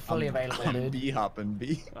 I'm fully available, I'm dude. B hopping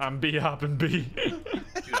B. I'm B hopping B.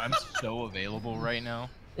 Dude, I'm so available right now.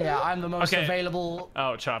 Yeah, I'm the most Okay. available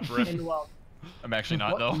Oh, chop in rip. the world. I'm actually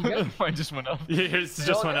not What? though. You good? Mine just went up. Yours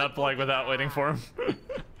just went up like without waiting for him.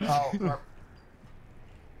 Oh.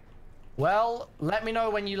 Well, let me know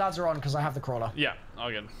when you lads are on, because I have the crawler. Yeah,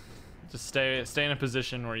 all good. Just stay in a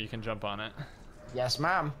position where you can jump on it. Yes,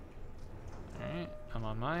 ma'am. All right, I'm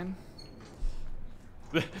on mine.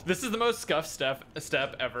 This is the most scuffed step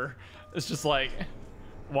ever. It's just like,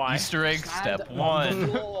 why? Easter egg Stand step on one. the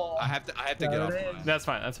floor. I have to get There off. it is. mine. That's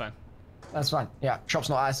fine. That's fine. That's fine. Yeah, Chop's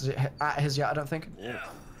not at his yet, I don't think. I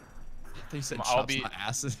thought you said I'll chops be- my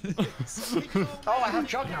asses. Oh, I have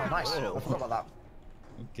Chop now. Nice. I forgot about that.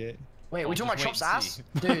 Okay. Wait, we Well, talking about just Chop's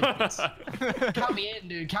wait and ass? Dude, count me in,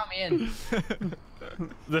 dude. Count me in.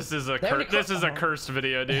 This is a They already this is a cut- cursed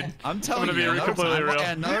video, dude. I'm telling gonna be you, another completely real.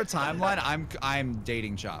 another timeline. I'm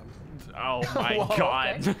dating Chop. Oh my Whoa,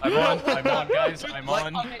 god. okay. I'm on, guys. I'm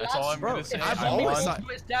on. Okay, That's all lads, I'm bro, gonna say. if I've I'm always on. thought-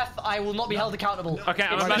 To his death, I will not be held accountable. Okay,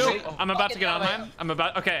 It's literally- I'm about to get on Fucking mine. I'm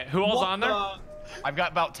about. Okay, who all's What on there? the- I've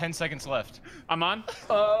got about 10 seconds left. I'm on.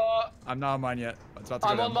 I'm not on mine yet. It's about to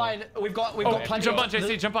go I'm on down. mine. We've got Oh, plenty. jump on, of-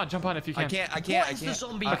 JC. Jump on if you can. I can't. What is the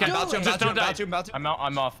zombie Okay, I'm about to. I'm Just about to. don't I'm about to. I'm out.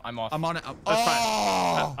 I'm off. I'm off. I'm on it. That's fine.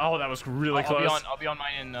 Oh! Oh, that was really I'll be close. on. I'll be on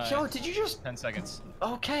mine in Yo, did you just? 10 seconds.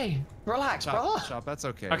 Okay, relax, bro. Chop. That's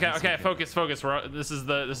okay. Okay, That's okay, focus. This is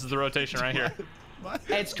the rotation right here.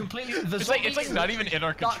 It's completely. The It's zombie like not even in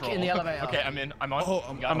our stuck control. in the elevator. Okay, I'm in. I'm on.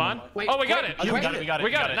 Oh, We got I'm him. on. Wait, Oh, we got wait, it. we got it.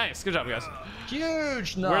 We got it. Nice. Good job, guys.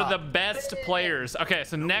 Huge. No. We're the best players. Okay,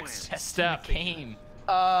 so next step. Game.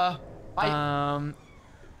 The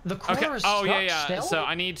Okay. crawler is Oh stuck yeah. still? So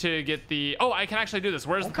I need to get the. Oh, I can actually do this.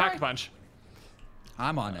 Where's the Okay. pack punch?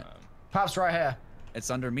 I'm on it. Perhaps right here.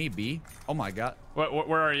 It's under me, B. Oh my god.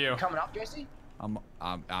 Where are you? Coming up, JC.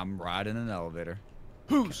 I'm riding an elevator.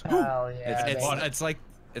 Hell yeah. It's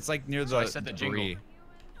like near So I the said the debris. jingle.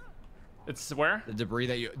 It's where? The debris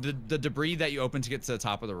that the debris that you open to get to the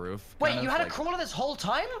top of the roof. Wait, kind you of, had a like- crawler this whole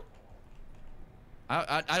time?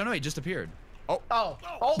 I don't know. He just appeared. Oh.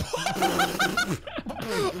 Oh.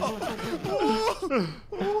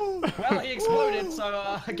 Well, he exploded,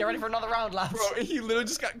 so get ready for another round, lads. Bro, he literally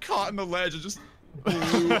just got caught in the ledge and just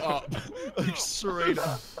blew up, like straight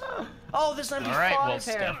up. Oh, this MP5 All right. Well, here.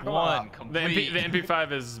 step Come one on. complete. The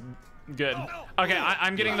MP5 is good. Okay,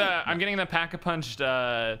 I'm getting the pack a punched.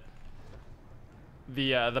 The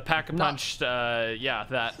pack a punched. Yeah,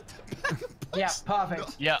 that. Yeah,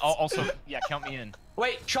 perfect. Yeah. Also, yeah. Count me in.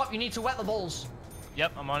 Wait, Chop, you need to wet the balls.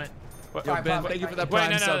 Yep. I'm on it. Yo, Alright, Ben, perfect. thank you for that Wait,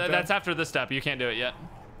 prime no, sub, Ben. that's after this step. You can't do it yet.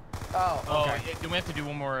 Oh, Oh, okay. do we have to do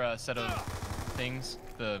one more set of things?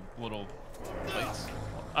 The little plates.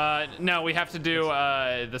 No, we have to do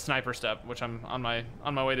the sniper step, which I'm on my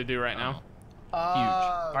way to do right now. Huge.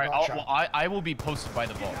 All right. Gotcha. I will be posted by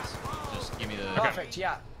the balls. Just give me the. Perfect,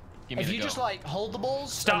 yeah. Give me If the you go. just like hold the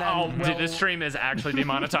balls. Stop! And Oh, then dude, this stream is actually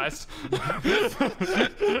demonetized.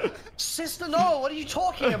 Sister, no, what are you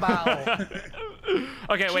talking about?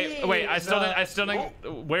 Okay, wait. I still Jeez,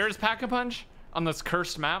 didn't. Where's pack a punch on this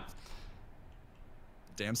cursed map?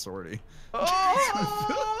 Damn sorty. Oh!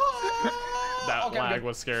 that Okay, lag good.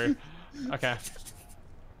 was scary. Okay.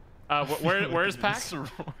 Where's Pac?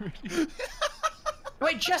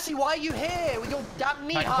 Wait, Jesse, why are you here with your damn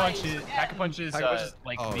knee high? Pack-a-Punch is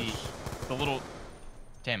like the little.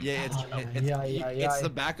 Damn. Yeah, Yeah. it's the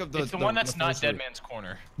back of the. It's the one that's not first Dead room. Man's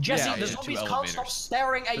Corner. Jesse, Yeah, the yeah, zombies two can't elevators. stop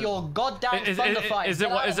staring at your goddamn Is thunder fight.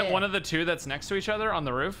 it one of the two that's next to each other on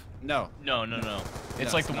the roof? No. No.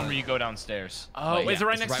 It's like it's the one not. where you go downstairs. Oh, Like, is it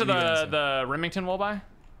right it's next right to when you go the Remington wall by?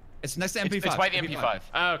 It's next to MP5. It's by the MP5.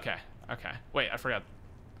 Oh, okay. Wait, I forgot.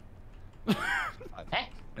 Huh?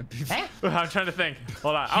 MP5. I'm trying to think.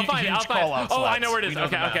 Hold on. I'll find it. Huge call-outs, Oh, I lads. know where it is. We know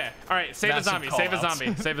the Okay. map. All right. Save a Massive zombie. Save a call-outs.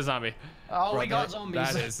 zombie. Save a zombie. Oh, we Brother, got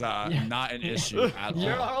zombies. That is not an issue at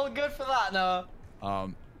You're all. all good for that, no.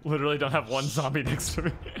 Literally don't have one zombie next to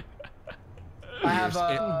me. I have,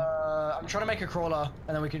 I'm trying to make a crawler,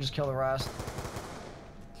 and then we can just kill the rest.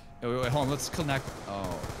 Wait, hold on. Let's connect.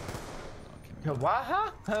 Oh. Okay. What,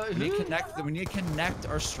 huh? We need to connect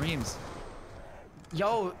our streams.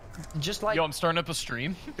 Yo, just like... Yo, I'm starting up a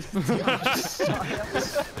stream.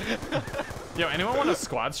 Yo, anyone want a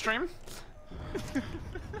squad stream?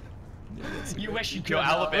 You wish you could. Yo,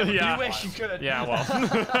 Alabama. Yeah. You wish you could. Yeah,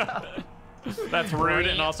 well. That's rude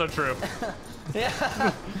and also true.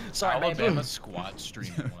 Yeah. Sorry, Alabama baby. squat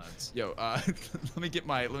streaming, lads. Yo, let me get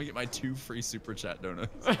my 2 free super chat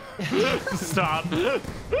donuts. Stop.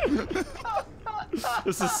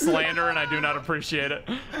 This is slander and I do not appreciate it.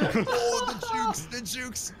 Oh, the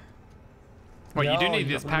jukes. Wait, you do Yo, need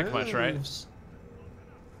this got pack much, right? moves.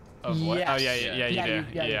 Of what? Yes. Oh yeah, you do. Yeah,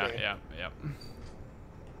 you do. Yeah.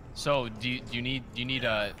 So, do you need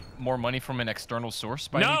more money from an external source?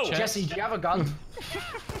 By No! any chance? Jesse, do you have a gun?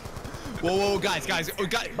 Whoa, guys. Oh,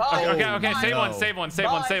 guys. Bye. Okay. Save no.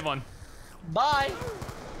 Save one. Bye.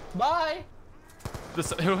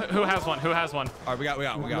 This, who has one? All right, we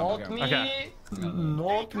got. Knock me. Okay.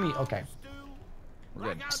 Knock me. Okay.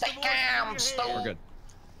 We're good. Stay calm, We're good.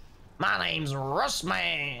 My name's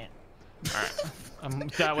Russman. All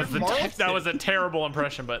right. That was a terrible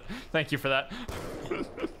impression, but thank you for that.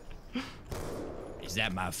 Is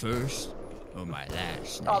that my first or my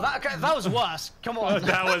last? Oh, that was worse. Come on.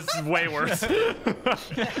 That was way worse.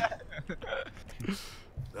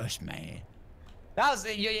 Rush, man. That was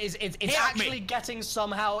it's Help me. actually getting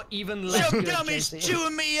somehow even less good, Dummies JC.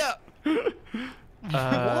 chewing me up.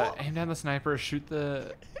 Aim down the sniper, shoot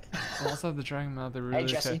the. Also the dragon mouth. They really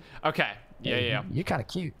Jesse. Okay. Yeah. You're kind of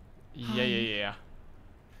cute. Yeah.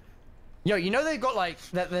 Yo, you know they've got like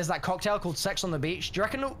there's that cocktail called Sex on the Beach. Do you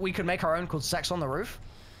reckon we could make our own called Sex on the Roof?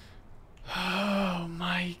 Oh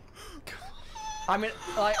my. I mean,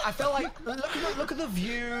 like I feel like look at the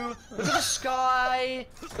view, look at the sky,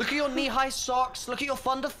 look at your knee-high socks, look at your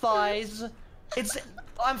thunder thighs.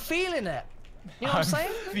 I'm feeling it. You know what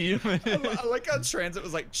I'm saying? I like how Transit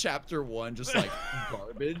was like chapter 1, just like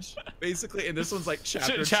garbage, basically, and this one's like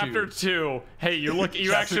chapter 2. Hey, you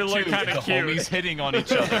actually look kind of cute. Homies hitting on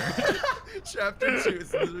each other. Chapter 2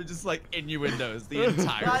 is literally just like innuendos the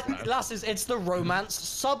entire time. Lasses, it's the romance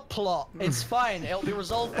subplot. It's fine. It'll be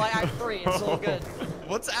resolved by Act 3. It's all good.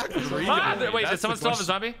 What's Act 3? Wait, did That's someone the still have a question.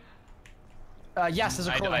 zombie? Yes, there's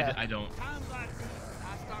a crawler here. I don't.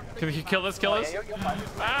 Can we kill this? Oh, yeah, you're fine.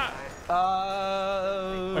 Ah!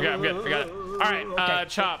 Okay, I'm good. I got it. All right, Okay.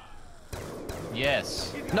 Chop.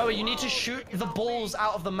 Yes. No, you need to shoot the balls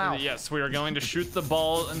out of the mouth. Yes, we are going to shoot the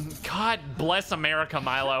ball. And God bless America,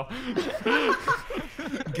 Milo.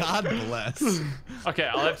 God bless. Okay,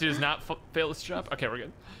 all I have to do is not fail this job. Okay, we're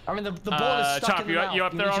good. I mean, the ball is stuck Chop, in the you mouth.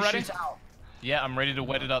 up there need to already? shoot it out. Yeah, I'm ready to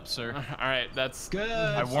wet it up, sir. All right, that's Good.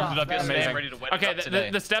 I warmed it up yesterday. amazing. I'm ready to wet it Okay, up today.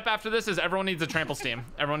 the step after this is everyone needs a trample steam.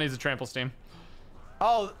 Everyone needs a trample steam.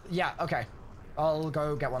 Oh, yeah, okay. I'll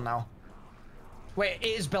go get one now. Wait, it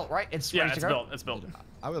is built, right? It's Yeah, ready it's to go? built. It's built.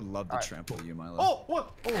 I would love to Alright. trample you, Milo. Oh,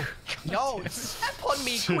 what? Oh. Yo, step on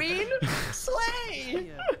me, queen!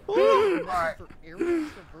 Slay! Ooh. Alright.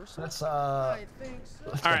 Let's, All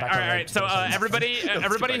right. So everybody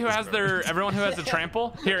who has everyone who has a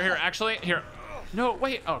trample, here, actually, here. No,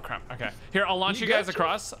 wait. Oh crap. Okay. Here, I'll launch you guys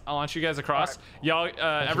across. Alright. Y'all,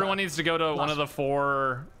 everyone needs to go to one of the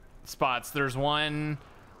 4 spots. There's one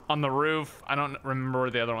on the roof. I don't remember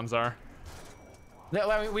where the other ones are.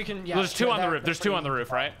 We can, yeah. There's 2 on the there- roof. There's 2 on the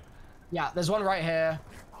roof, right? Yeah, there's one right here.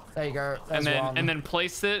 There you go. There's one. And then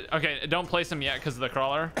place it. Okay, don't place them yet because of the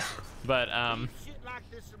crawler. But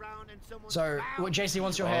So, what, JC,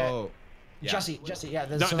 once you're here, Oh. Yeah. Jesse, yeah.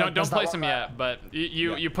 There's, don't there's that place one them there. yet. But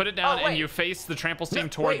you put it down Oh, and wait. you face the trample steam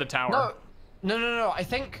toward Wait, the tower. No.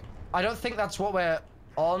 I don't think that's what we're.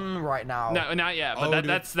 on right now. No, not yet. But Oh,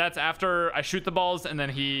 that's after I shoot the balls and then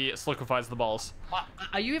he solidifies the balls.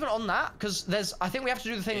 Are you even on that? Because I think we have to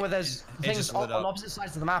do the thing where there's things just on lit up. opposite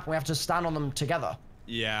sides of the map and we have to stand on them together.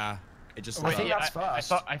 Yeah. It just. I think Yeah, that's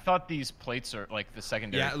first. I thought these plates are like the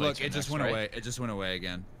secondary. Yeah. Look, plates are it just next, went right? away. It just went away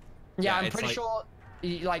again. Yeah, I'm it's pretty like- sure.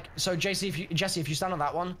 Like, so Jesse, if you stand on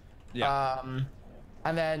that one, Yeah.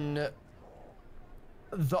 and then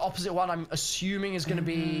the opposite one, I'm assuming is gonna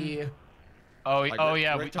be. Oh, Like, oh Rick-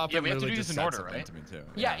 yeah, Rick Topper we have to literally do this just in said order, something right? to me too.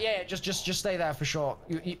 Yeah. Just stay there for sure.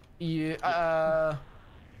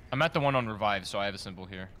 I'm at the one on revive, so I have a symbol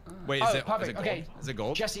here. Wait, Oh, is it perfect. gold? Okay. Is it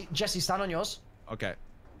gold? Jesse, stand on yours. Okay.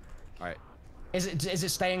 All right. Is it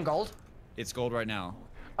staying gold? It's gold right now.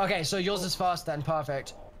 Okay, so yours is first then.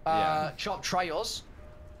 Perfect. Yeah. Chop, try yours.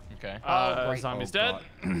 Okay. great. Zombie's Oh,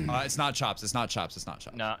 dead. God. It's not chops. It's not chops. It's not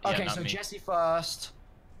chops. No, yeah, Okay, not so me. Jesse first.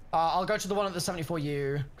 I'll go to the one at the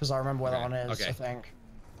 74U because I remember where that Okay, one is. okay. I think.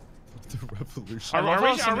 The revolution. Are I love we-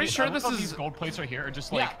 how are some of we these- sure I love this how is- these gold plates right here are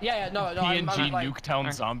just like Yeah. No. PNG I'm like,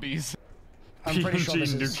 Nuketown zombies. I'm pretty sure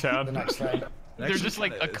this PNG is Nuketown. the next thing. They're Actually just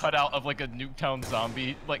like a kinda is. cutout of like a Nuketown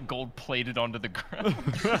zombie, like gold plated onto the ground.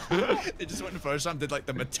 They just went in Photoshop and did like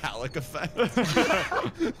the metallic effect.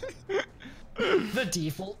 The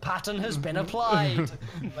default pattern has been applied.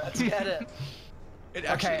 Let's get it. It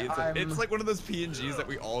actually Okay, is. It's like one of those PNGs that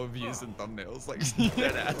we all have used in thumbnails, like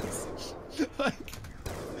dead ass. Like,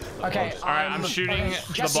 Okay, All right, I'm shooting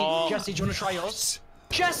Jesse, the ball. Jesse, do you want to try yours?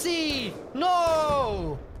 Jesse!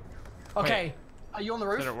 No! Okay, are you on the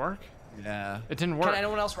roof? Did it work? yeah. It didn't Can work.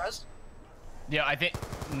 anyone else res? Yeah, I think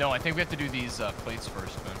we have to do these plates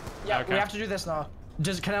first, man. Yeah, Okay. we have to do this now.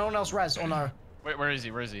 Can anyone else res or no? Wait, where is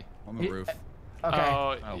he? Where is he? On the roof. Okay.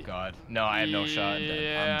 Oh god, no, I have no shot. I'm dead.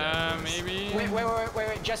 Yeah, I'm dead. maybe.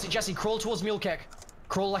 Wait, Jesse, crawl towards mule kick.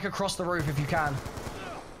 Crawl like across the roof if you can.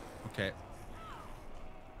 Okay.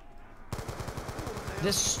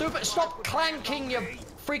 This stupid, stop clanking your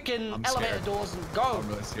freaking I'm elevator scared. doors and go. I'm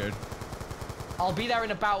really scared. I'll be there in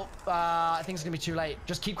about, I think it's gonna be too late.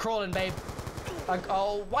 Just keep crawling, babe. Like,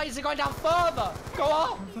 oh, why is it going down further? Go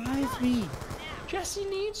up. Revive me. Jesse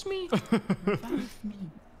needs me.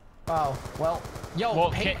 Oh, well, yo,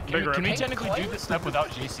 Well, pink, can we Pink technically coin? do this step without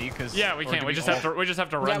JC? Because Yeah, we can. We just have to run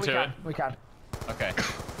Yeah, we to can. it. We can. Okay.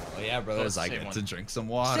 Oh yeah, brothers, I save get one. to drink some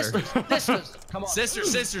water. Sisters, come on. Sister.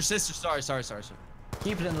 Sorry.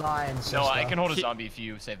 Keep it in line, sister. No, I can hold a zombie if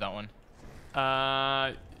you save that one.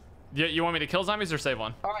 You want me to kill zombies or save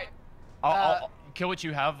one? All right. I'll kill what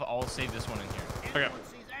you have. I'll save this one in here. Okay.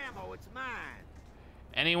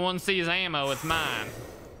 Anyone sees ammo, it's mine.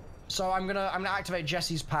 So I'm gonna activate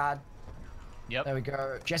Jesse's pad. Yep. There we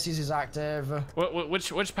go. Jesse's is active.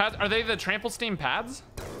 Which pads are they? The trample steam pads?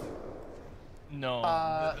 No.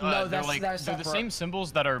 no, they're they're the separate. same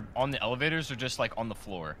symbols that are on the elevators are just like on the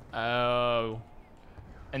floor. Oh.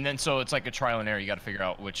 And then so it's like a trial and error. You got to figure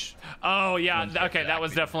out which. Oh yeah. Ones you have Okay, to that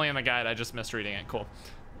was activate. definitely in the guide. I just missed reading it. Cool.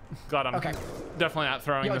 Glad I'm Okay. definitely not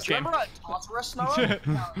throwing Yo, this do you game. remember Tartarus, Noah?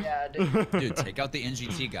 Oh, yeah, dude. Dude, take out the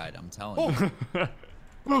NGT guide. I'm telling you.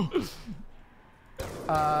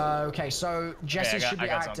 Okay, so Jesse Okay, should be I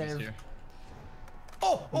got zombies active. here.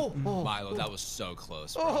 Oh. Milo, that was so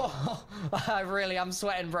close. Bro. Oh, I'm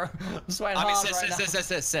sweating, bro. I'm sweating I mean, hard right now.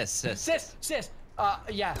 sis. Sis.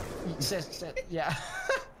 Yeah. Sis. Yeah.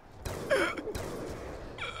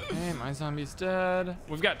 Hey, my zombie's dead.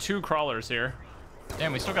 We've got 2 crawlers here.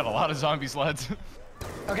 Damn, we still got a lot of zombies, lads.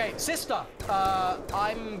 Okay, sister.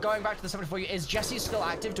 I'm going back to the 74. Is Jesse still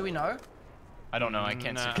active? Do we know? I don't know. I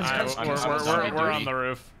can't Nah, see. we're on the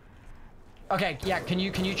roof. Okay, yeah. Can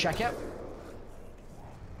you check it?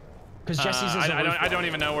 Because Jesse's is. I don't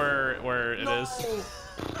even know where it is.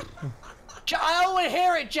 I don't want to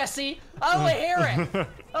hear it, Jesse. I don't want to hear it.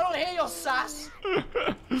 I don't want to hear your sass. You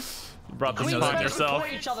brought this We upon supposed to yourself.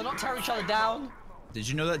 support each other, not tear each other down. Did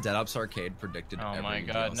you know that Dead Ops Arcade predicted Oh every my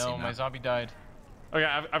god, DLC no, map? my zombie died. Okay,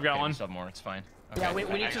 I've got Okay, one. sub more, it's fine. Okay, Yeah, we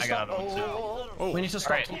need to I stop. got another one, too. We need to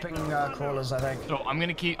stop Alright. keeping crawlers, I think. So I'm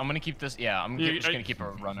gonna keep this. Yeah, I'm You- just gonna keep a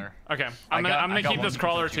runner. Okay, I I'm got gonna keep one this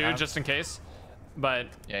crawler that you too, have. just in case. But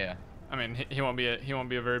Yeah. I mean, he won't be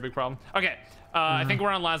a very big problem. Okay, I think we're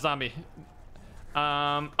on last zombie.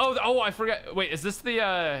 Oh, I forgot. Wait, is this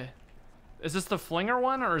the flinger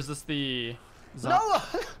one or is this the? No,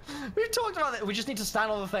 we've talked about it. We just need to stand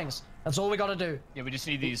on the things. That's all we gotta do. Yeah, we just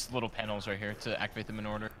need these little panels right here to activate them in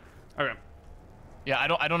order. Okay. Yeah, I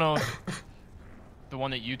don't know if the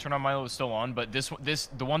one that you turn on, Milo, is still on, but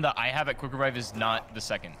the one that I have at Quick Revive is not the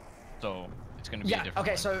second, so it's gonna be a Yeah. different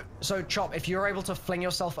Okay. one. So Chop, if you're able to fling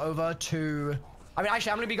yourself over to, I mean,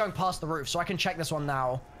 actually, I'm gonna be going past the roof, so I can check this one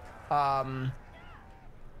now.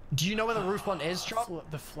 Do you know where the roof one is, Chop?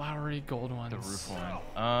 The flowery gold ones. The roof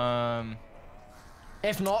one.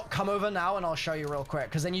 If not, come over now and I'll show you real quick.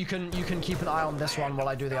 Because then you can keep an eye on this one while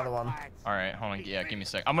I do the other one. All right, hold on. Yeah, give me a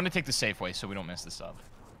sec. I'm gonna take the safe way so we don't mess this up.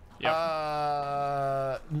 Yep.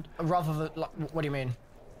 Rather than, like, what do you mean?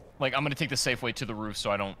 Like, I'm gonna take the safe way to the roof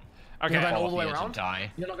so I don't Okay. You're going fall all the off way the edge around? and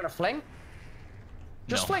die. You're not gonna fling?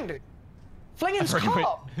 Just No. fling, dude. Flinging's I've already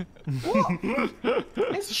calm. What?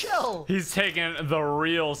 It's chill. He's taking the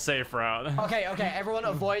real safe route. Okay, everyone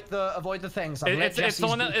avoid the things. It's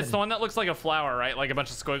the one that looks like a flower, right? Like a bunch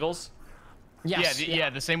of squiggles. Yes, Yeah,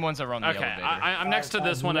 the same ones are on the Okay, elevator. I'm next to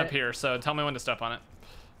this one up lit. here, so tell me when to step on it.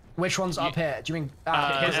 Which one's up here? Do you mean?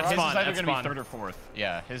 his it's is fun, either it's gonna fun. be third or fourth.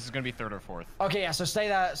 Yeah, his is gonna be third or fourth. Okay, yeah. So stay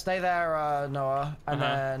there, Noah, and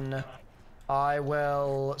then I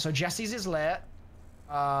will. So Jesse's is lit.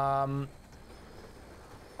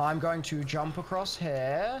 I'm going to jump across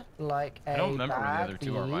here like a I don't remember where the bad other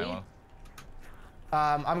two are, bee. Milo.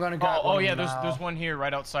 I'm gonna grab. Oh one yeah, now. there's one here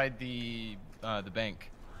right outside the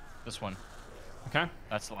bank. This one. Okay.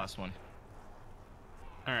 That's the last one.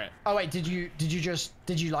 All right. Oh wait, did you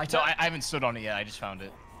light No, it? I haven't stood on it yet. I just found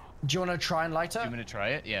it. Do you want to try and light You it? want me to try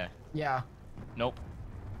it? Yeah. Yeah. Nope.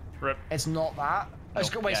 Rip. It's not that.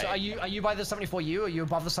 Nope. Wait, Yeah, so yeah. are you by the 74U? Are you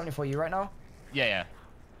above the 74U right now? Yeah.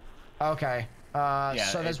 Okay. Yeah.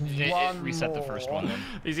 So there's it one reset more. the first one then.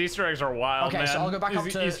 These Easter eggs are wild, Okay, man. so I'll go back up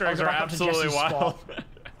These to- Easter I'll eggs go are back up to absolutely Jesse's wild. spot.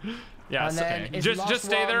 Yeah. And then is just last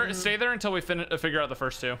stay there. one- Stay there until we figure out the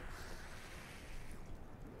first two.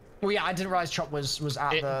 Well, yeah, I didn't realize Chop was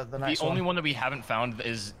at the next The only one that we haven't found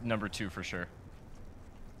is number 2 for sure.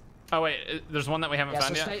 Oh wait, there's one that we haven't Yeah,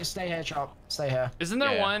 found so yet. stay here, Chop. Stay here. Isn't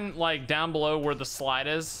there Yeah. one like down below where the slide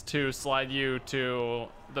is to slide you to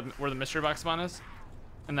where the mystery box spawn is?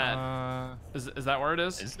 And that is that where it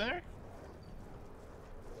is? Is there?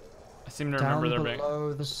 I seem to Down remember there being.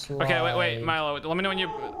 below the slide. Okay, wait, Milo. Let me know when you.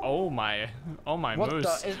 Oh my What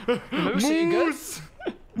moose. the? Moose, are you good?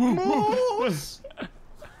 Moose.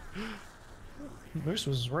 Moose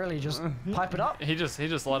was really just piping up, He just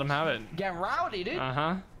let him have it. getting rowdy, dude.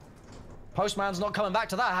 Uh Postman's not coming back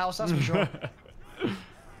to that house, that's for sure.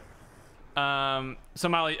 huh. So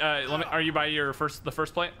Molly, are you by the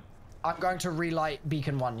first plate? I'm going to relight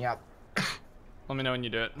beacon 1. Yep. Let me know when you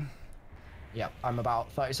do it. Yep. I'm about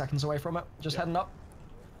 30 seconds away from it. Just heading up.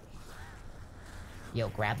 Yo,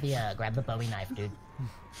 grab the Bowie knife, dude.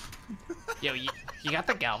 Yo, you got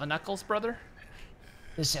the Galva knuckles, brother?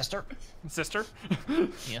 His sister. Sister?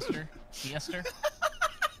 Yes, sir.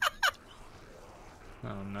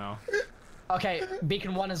 Oh no. Okay,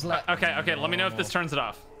 beacon 1 is lit. Okay. Let me know if this turns it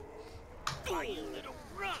off.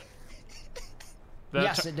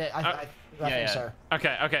 Yes, it did. I think yeah. so.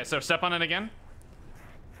 Okay. So step on it again.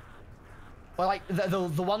 Well, like the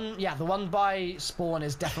one, yeah, the one by spawn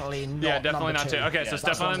is definitely not. Yeah, definitely number not 2. 2. Okay, so That's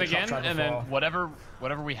step the on one it that Chop again, tried and then before.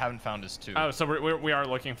 Whatever we haven't found is 2. oh, so we are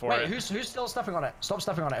looking for Wait, it. who's still stepping on it? Stop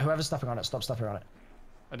stepping on it. Whoever's stepping on it, stop stepping on it.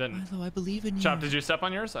 I didn't. Milo, I believe in you. Chop, did you step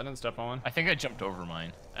on yours? I didn't step on one. I think I jumped over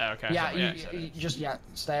mine. Oh, okay. Yeah, so- you just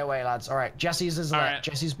stay away, lads. All right, Jesse's is lit. right.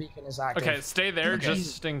 Jesse's beacon is active. Okay, stay there. Okay.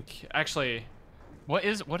 Just actually. What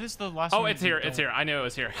is the last Oh, one? it's here. It's here. I knew it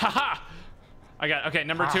was here. Haha. I got. Okay,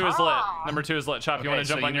 number 2 is lit. Number 2 is lit. Chop, you want to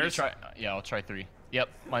jump on yours? Yeah, I'll try 3. Yep,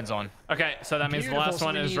 mine's on. Okay, so that means Beautiful, the last so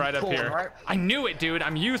one we is need right up corn, here. right? I knew it, dude.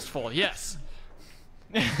 I'm useful. Yes.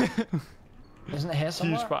 Isn't it here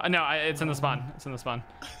somewhere? Huge spot. No, it's in the spawn. It's in the spawn.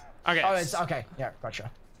 Okay. Oh, it's okay. Yeah, gotcha.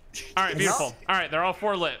 All right, beautiful. All right, they're all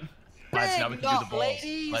 4 lit. Lads, now we Big can do the nut, balls.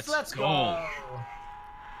 ladies, let's go.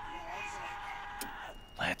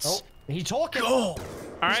 Let's Oh, he talking. go. All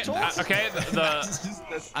right. talking. Okay.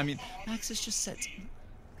 The I mean, Max is just set.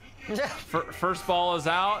 first ball is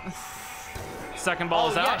out. Second ball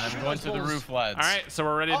is yeah, out. shoot I'm going those to the balls. roof, lads. All right, so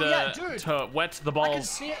we're ready Oh, yeah, to dude. wet the I could balls.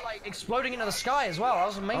 see it like exploding into the sky as well. That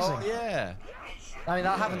was amazing. Oh yeah. I mean,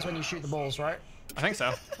 that happens when you shoot the balls, right? I think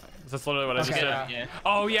so. That's literally what I just Okay, did. yeah.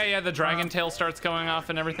 Oh yeah, the dragon tail starts going off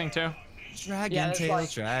and everything too. Dragon Yeah, there's tail, like-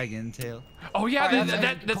 dragon tail. Oh yeah,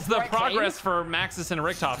 Alright, that's the copyright progress for Maxis and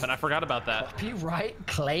Richtofen. I forgot about that. Copyright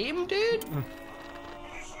claim, dude.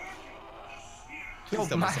 Yo, Please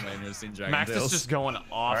tell me somebody has seen dragon Maxis tails. just going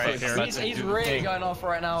off Alright, up here. let's- he's do the really thing. going off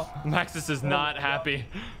right now. Maxis is not happy.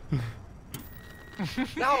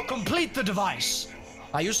 Now complete the device.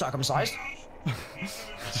 Are you circumcised?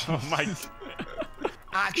 Oh my.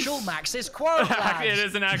 Actual Max's quote, lads. It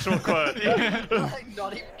is an actual quote. Like,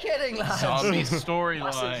 not even kidding, lads. Zombie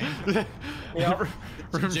storyline. Yep.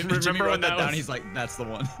 Jimmy Remember wrote when that down. was- He's like, that's the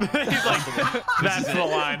one. He's like, that's the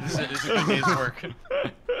line. This is a good day's work.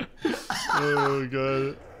 Oh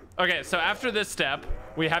god. Okay, so after this step,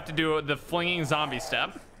 we have to do the flinging zombie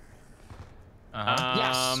step.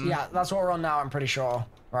 Yes. Yeah, that's what we're on now. I'm pretty sure.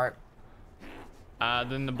 Right.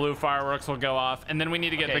 Then the blue fireworks will go off, and then we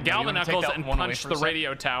need to get the Galvanuckles and punch the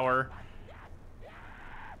radio tower.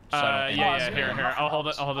 Yeah. Here. I'll hold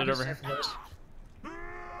it over here.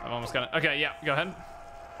 I've almost got it. Okay, yeah. Go ahead.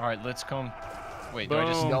 All right, let's come. Wait, Boom. do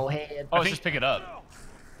I just? Go ahead. Oh, just pick it up.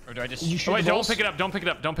 Or do I just? Oh, wait, don't pick it up. Don't pick it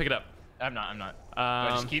up. Don't pick it up. I'm not. Do I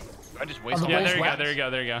just keep? Do I just waste? Yeah, all there you this? go.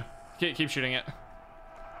 There you go. Keep shooting it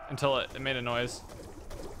until it made a noise.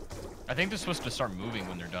 I think they're supposed to start moving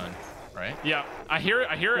when they're done, right? Yeah, I hear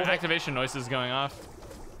activation noises going off.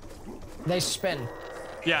 They spin.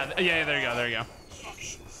 Yeah. There you go.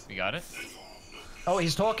 We got it. Oh,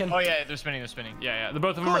 he's talking. Oh yeah, they're spinning. Yeah. The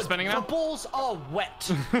both of them are spinning now. The balls are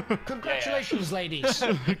wet. Congratulations, ladies.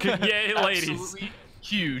 Yay, ladies. Absolutely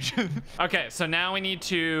huge. Okay, so now we need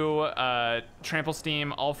to trample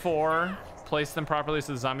steam all 4, place them properly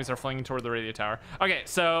so the zombies are flinging toward the radio tower. Okay,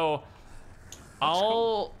 so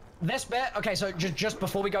This bit, okay, so just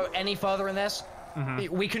before we go any further in this,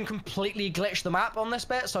 we can completely glitch the map on this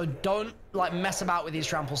bit, so don't like mess about with these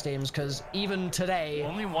trample steams, because even today,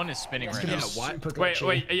 Only one is spinning right now. super wait,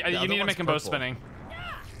 glitchy. you need to make them both spinning.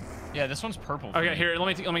 Yeah, this one's purple. Okay, here,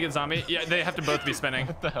 let me get zombie. Yeah, they have to both be spinning.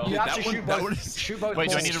 What the hell? You have to shoot both. Wait,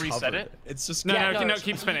 do I balls. need to reset it? It's just No,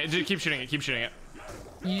 keep spinning. Just keep shooting it.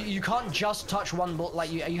 You can't just touch one ball.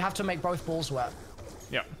 Like you have to make both balls wet.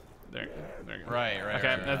 Yep. There you go. Right.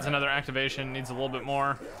 Okay, that's another activation. Needs a little bit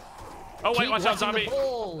more. Oh wait, Keep watch out, wetting zombie. the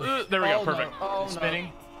ball. There we go. Oh, Perfect. No. Oh, Spinning.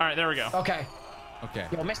 All right, there we go. No. Okay. Okay.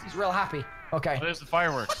 Yo, Misty's real happy. Okay. Oh, there's the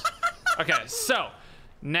fireworks. Okay, so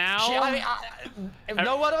now. If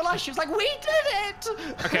no one will lie, she was like, "We did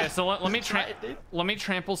it." Okay, so let me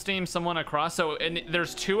trample steam someone across. So and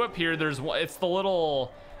there's 2 up here. There's one. It's the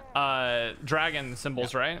little dragon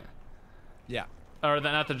symbols, right? Yeah. Or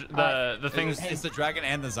not the things. It's the dragon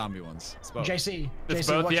and the zombie ones. It's both. JC. It's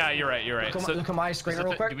JC, both. watch- Yeah, you're right. Look at my screen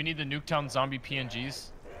real quick. Do we need the Nuketown zombie PNGs?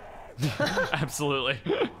 Absolutely.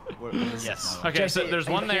 What is Yes. this? Okay, so JC, there's are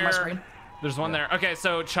you one looking at my there. screen? There's one there. Okay,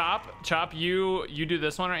 so Chop, you do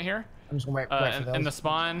this one right here. I'm just gonna wait for those. In the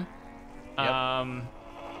spawn.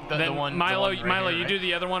 The Then one, Milo, right Milo, here, you right? do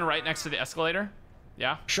the other one right next to the escalator.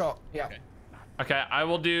 Yeah. Sure. Yeah. Okay. Okay, I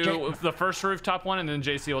will do the first rooftop one, and then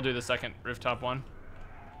JC will do the second rooftop one.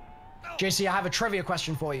 JC, I have a trivia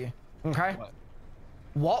question for you. Okay.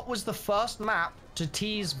 What was the first map to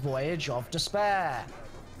tease Voyage of Despair?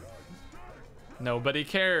 Nobody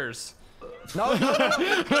cares. No. Oh,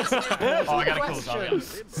 I gotta kill the zombie.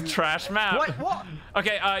 It's trash map. What?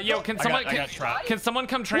 Okay, yo, can someone I got trapped. can someone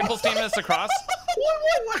come trample steam this across?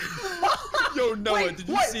 Yo, Noah, Wait, did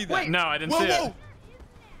you wait, see that? wait. No, I didn't see it.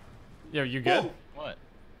 Yo, you good? What?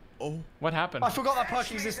 Oh. What happened? I forgot that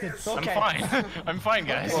perk existed. Okay. I'm fine. I'm fine,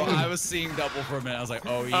 guys. Well, I was seeing double for a minute. I was like,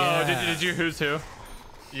 oh yeah. Oh, did you who's who?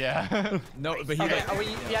 Yeah. No, but he. Okay, are we?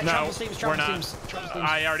 Yeah, No, trample steams. we're not. Trample steams.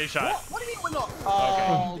 I already shot. What do you mean we're not?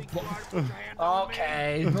 Oh.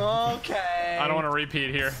 Okay. Okay. I don't want to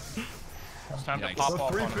repeat here. It's time to pop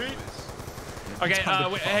off on it. Okay,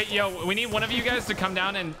 hey, yo, we need one of you guys to come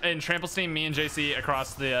down and trample steam me and JC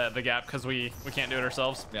across the gap because we can't do it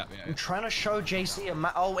ourselves. Yeah. I'm trying to show JC a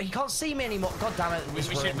map. Oh, he can't see me anymore. God damn it. We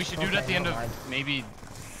should do it at the end of maybe.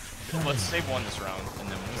 Let's save one this round and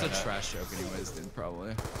then we'll It's try a that. trash joke, anyways, dude.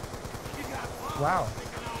 Probably. Wow.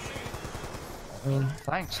 I mean,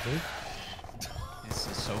 thanks, dude. This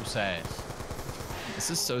is so sad. This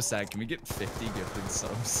is so sad. Can we get 50 gifted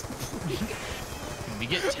subs? Can we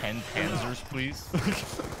get 10 Panzers, please?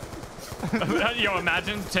 Yo,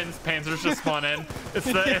 imagine 10 Panzers just spawn in. It's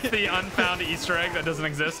the unfound Easter egg that doesn't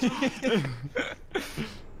exist.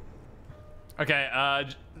 Okay,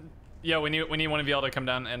 yo, we need one of y'all to come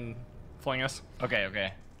down and fling us.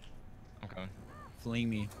 Okay. I'm coming. Fling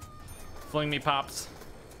me. Fling me, pops.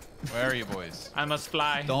 Where are you boys? I must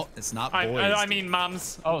fly. Don't. It's not boys. I mean,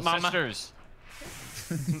 moms. Oh, mama. sisters.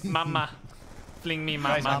 Mama. Fling me,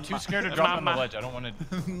 mama. Guys, I'm too scared to drop on the Mama. ledge. I don't want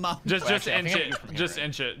to. Mom. Just actually, I inch think I it. do from here, Just right?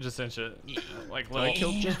 inch it. Just inch it. Like little.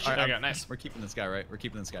 Just- There you go. Nice. We're keeping this guy right. We're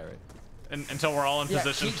keeping this guy right. Until we're all in Yeah,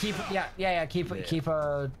 position. keep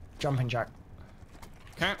a jumping jack.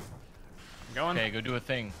 Okay. Going. Okay, go do a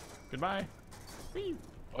thing. Goodbye.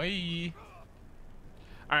 Oi.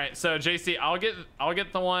 All right, so JC, I'll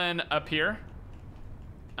get the one up here.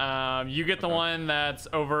 You get the one that's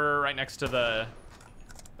right next to the,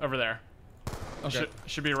 over there. Okay.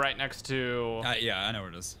 Should be right next to. Yeah, I know where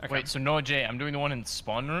it is. Okay. Wait, so Noah J, I'm doing the one in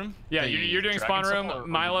spawn room? Yeah, The you're doing dragon spawn room. symbol, or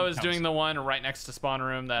Milo is Nuketown doing the symbol? one right next to spawn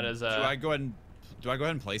room. That is Do I go ahead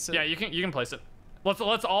and place it? Yeah, you can place it. Let's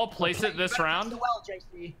all place it this round. Place it well,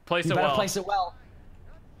 JC. Place You it better well. place it well.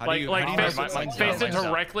 Like mine's face it down.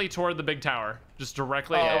 directly toward the big tower. Just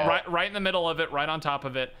directly, right in the middle of it, right on top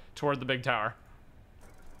of it, toward the big tower.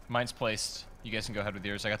 Mine's placed. You guys can go ahead with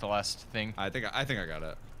yours. I got the last thing. I think I got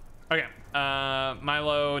it. Okay.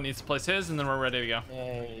 Milo needs to place his, and then we're ready to go.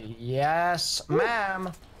 Yes,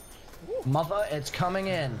 ma'am. Mother, it's coming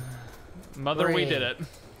in. Mother, we 3, did it.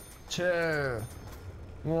 2,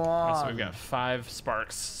 1. Alright, so we've got 5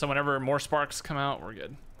 sparks. So whenever more sparks come out, we're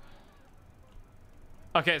good.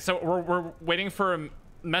 Okay, so we're waiting for a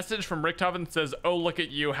message from Richthofen that says, "Oh, look at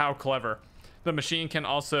you, how clever. The machine can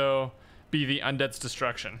also be the undead's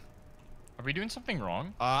destruction." Are we doing something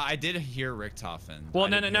wrong? I did hear Richthofen. Well,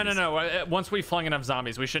 no. Once we flung enough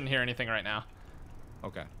zombies, we shouldn't hear anything right now.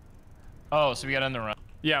 Okay. Oh, so we got in the run.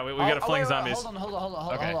 Yeah, we gotta fling zombies. Hold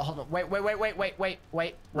on. Okay. Hold on. Wait.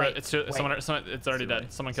 Right, it's already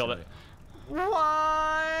dead. Someone killed it.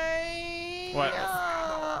 Why? What?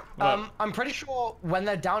 I'm pretty sure when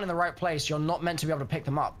they're down in the right place, you're not meant to be able to pick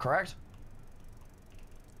them up, correct?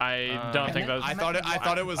 I don't think that's. I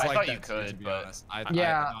thought it was I like thought that you too, could, to be but- honest.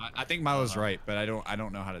 Yeah. I think Milo's right, but I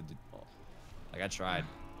don't know how to do. Like I tried.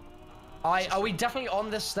 Are we definitely on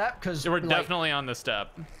this step? Because We're definitely on this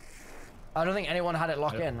step. I don't think anyone had it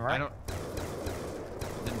lock in, right?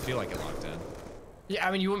 Didn't feel like it locked in. Yeah,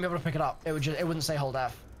 I mean you wouldn't be able to pick it up. It wouldn't say hold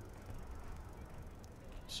F.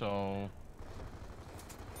 So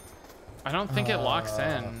I don't think it locks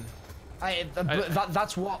in.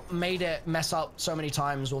 That's what made it mess up so many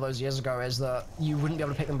times all those years ago, is that you wouldn't be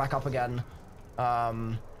able to pick them back up again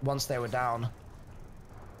once they were down.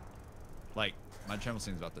 Like my trampoline's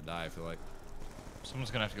about to die. I feel like.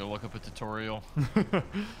 someone's gonna have to go look up a tutorial.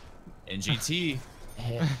 NGT.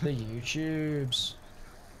 Hit the YouTubes.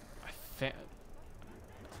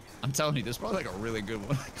 I'm telling you, this is probably like a really good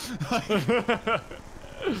one.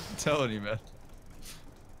 I'm telling you, man.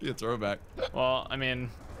 Be a throwback. Well, I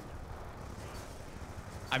mean,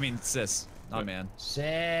 sis, not man.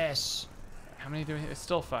 Sis. how many do we? It's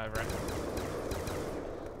still 5, right?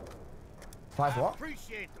 5 what?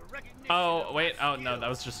 Oh wait. Oh no, that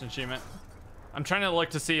was just an achievement. I'm trying to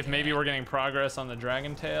look to see if maybe we're getting progress on the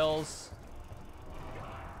dragon tails.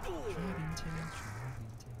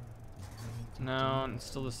 No, it's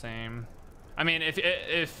still the same. I mean, if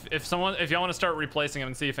y'all want to start replacing them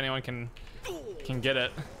and see if anyone can get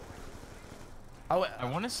it. Oh, I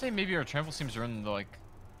want to say maybe our trample seams are in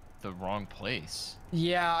the wrong place.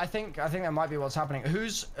 yeah, I think that might be what's happening.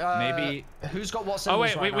 Who's who's got what symbols? Oh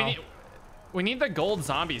wait, right now? we need the gold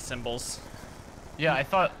zombie symbols. Yeah, I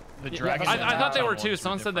thought the dragon. I thought they were too.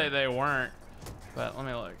 Someone said they weren't, but let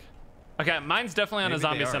me look. Okay, mine's definitely on a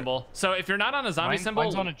zombie symbol. So if you're not on a zombie symbol,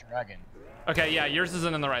 mine's on a dragon. Okay, yeah, yours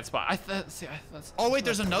isn't in the right spot. Oh wait,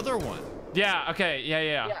 there's another one. Yeah. Okay.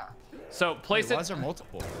 Yeah. So place Wait, it. why is there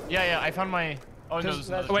multiple? Yeah, I found my. Oh no, there's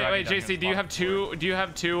another Wait, dragon down JC, do you have two? Do you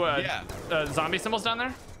have two zombie symbols down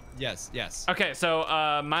there? Yes. Okay, so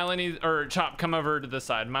Milo needs, or Chop, come over to this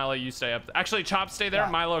side. Milo, you stay up. Actually, Chop, stay there. Yeah.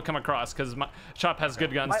 Milo, come across, because Chop has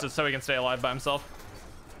good guns, so he can stay alive by himself.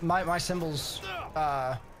 My symbols.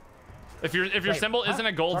 If your Wait, symbol isn't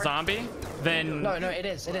a gold Sorry? zombie, then No, it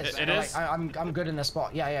is. It is. It is? I'm good in this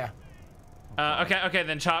spot. Yeah. okay,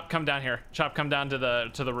 then Chop, come down here. Chop, come down to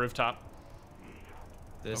the rooftop.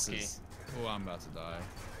 This Okay. is. Oh, I'm about to die.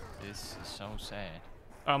 This is so sad.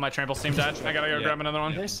 Oh, my trample steam died. I gotta go grab another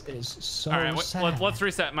one. This is so All right, sad. let's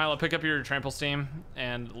reset. Milo, pick up your trample steam,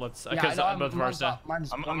 and let's because both of ours dead.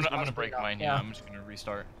 I'm gonna break mine here. I'm just gonna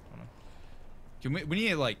restart. Can we need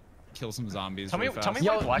to like kill some zombies? Tell me really fast.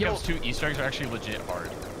 why Black Ops 2 Easter eggs are actually legit hard.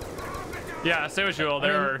 Yeah, say what you will.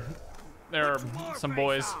 There are some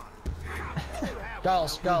boys.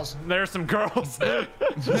 Girls. There are some girls.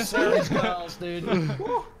 Serious girls, dude.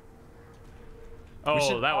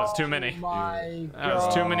 Oh, that was too many. My That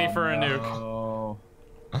was too many for a nuke. Oh.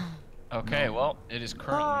 Okay, well, it is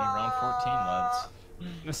currently round 14, lads.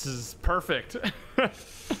 This is perfect.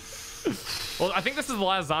 Well, I think this is the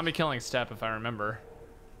last zombie killing step, if I remember.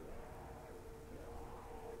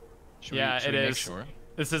 Should we it make is. sure?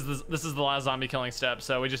 This is the last zombie killing step,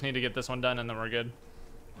 so we just need to get this one done, and then we're good.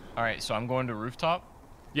 All right, so I'm going to rooftop.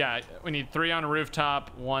 Yeah, we need 3 on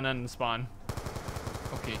rooftop, 1 on spawn.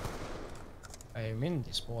 Okay. I'm in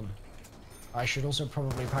this spawn. I should also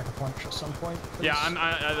probably pack a punch at some point. Yeah,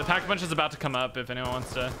 the pack punch is about to come up if anyone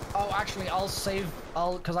wants to. Oh, actually,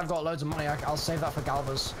 because I've got loads of money, I'll save that for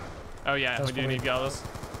Galvas. Oh yeah, That's we do probably- need gallows.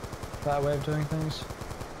 That way of doing things.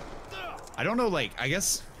 I don't know. Like, I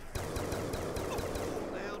guess.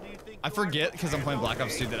 I forget because I'm playing Black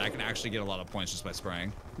Ops 2 that I can actually get a lot of points just by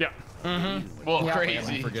spraying. Yeah. Well, Yeah. I've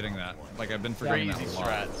crazy. been forgetting that. Like I've been forgetting Crazy that a lot.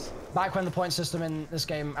 strats. Back when the point system in this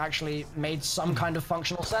game actually made some kind of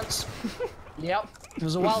functional sense. Yep. It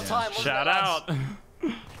was a wild time. Wasn't Shout it, lads?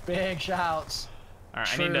 out. Big shouts. All right,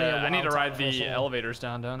 Truly I need to wild ride time for us the all. elevators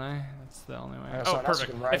down, don't I? That's the only way. Alright, Oh, so that's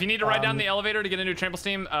perfect. good, right? If you need to ride down the elevator to get into Trample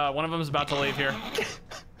Steam, one of them is about to leave here.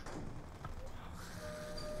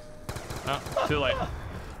 Oh, too late.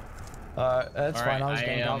 That's All fine. right, I was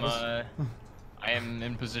getting I am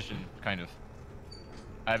in position, kind of.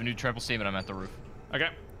 I have a new Trample Steam and I'm at the roof. Okay.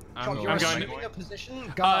 I'm You're going. assuming a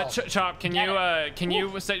position. Go. Chop, can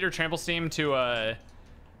you set your Trample Steam to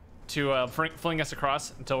fling us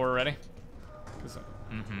across until we're ready?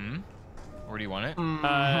 Where do you want it?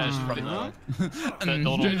 Just from the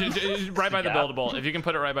little... right by the buildable. If you can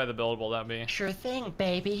put it right by the buildable, that'd be. Sure thing,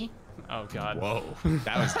 baby. Oh God. Whoa.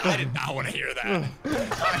 That was. I did not want to hear that.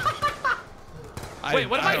 Wait,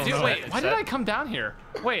 what did I don't do? know. Wait, why did I come down here?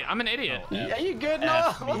 Wait, I'm an idiot. Are you good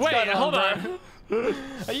now? Wait, hold on.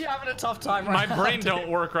 Are you having a tough time right My now? brain don't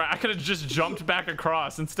work right. I could have just jumped back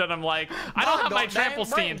across. Instead, I'm like, I don't have my trample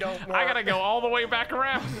steam. I gotta go all the way back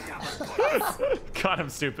around. God, I'm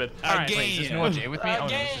stupid. All right, Wait, is this Noah J with me? Oh, no,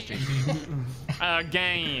 this is JC.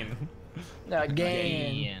 again.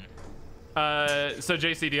 Again. So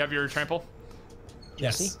JC, do you have your trample?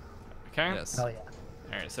 Yes. Okay. Yes. Hell yeah.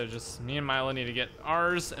 All right, so just me and Milo need to get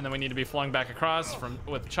ours, and then we need to be flung back across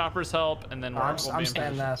with Chopper's help, and then I'm we'll be staying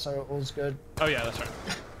in position. there, so all's good. Oh yeah, that's right.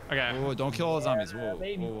 Okay. Whoa, don't kill all the zombies. Whoa,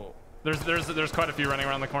 baby. whoa, There's quite a few running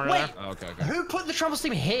around the corner Wait. there. whoa. Okay, okay. Who put the trouble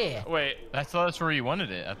steam here? Wait. I thought that's where you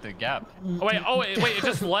wanted it, at the gap. Oh, wait. Oh wait. It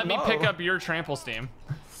just let me No. pick up your trample steam.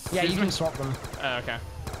 Yeah, you can swap them. Okay.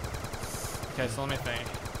 Okay, so let me think.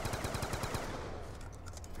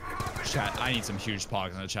 Chat, I need some huge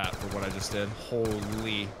pogs in the chat for what I just did.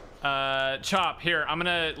 Holy. Chop, here. I'm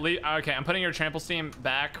gonna leave. Okay, I'm putting your trample steam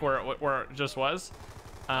back where it just was.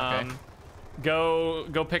 Okay.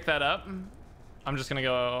 Go pick that up. I'm just gonna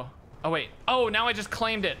go. Oh wait. Oh, now I just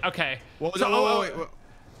claimed it. Okay. Whoa, So- whoa, wait.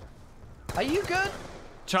 Are you good?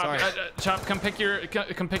 Chop, Sorry. Chop, come pick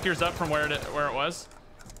yours up from where it was.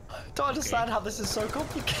 Don't understand how this is so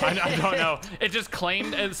complicated. I don't know. It just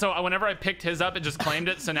claimed. So whenever I picked his up, it just claimed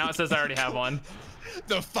it. So now it says I already have one.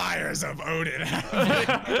 The fires of Odin.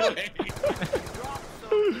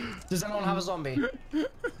 Does anyone have a zombie?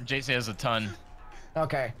 JC has a ton.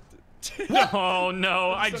 Okay. Oh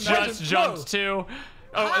no! I just jumped too.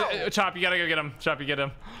 Oh, How? Chop, you gotta go get him. Chop, you get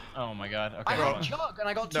him. Oh my god. I Okay. got hold on. Jug and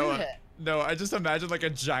I got two No, hit. no, I just imagine like a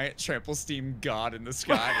giant trample steam god in the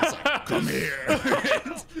sky. It's like, come here.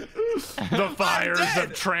 The fires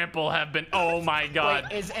dead. of Trample have been. Oh my God!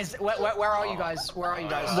 Wait, where are you guys? Where are you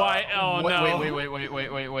guys? Why? Oh no!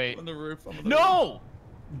 Wait. On the roof. I'm on the roof.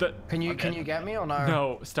 No! Can you get me or no?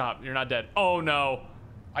 No! Stop! You're not dead. Oh no!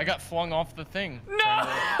 I got flung off the thing. No!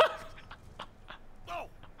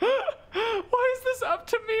 Why is this up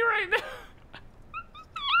to me right now?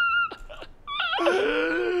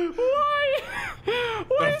 Why?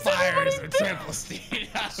 Why The is fires everybody of dead? trample steam.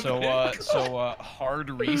 So hard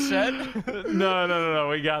reset? No.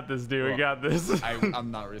 We got this, dude. We got this. I'm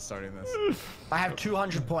not restarting this. I have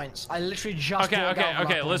 200 points. I literally just Okay. walked out of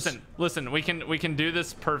Knuckles. Listen. We can do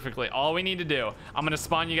this perfectly. All we need to do, I'm gonna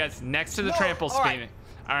spawn you guys next to the No, trample all right. steam.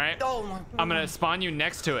 All right. Oh my. I'm gonna spawn you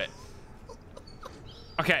next to it.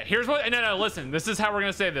 Okay. Here's what. No. Listen. This is how we're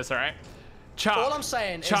gonna say this. All right. Chop. All I'm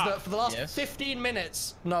saying Chop. is that for the last Yes? 15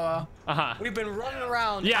 minutes, Noah, We've been running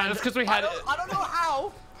around. Yeah, and that's 'cause we had- I don't know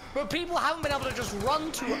how, but people haven't been able to just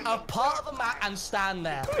run to a part of the map and stand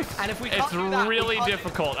there. And if we can't It's do that, we really can't-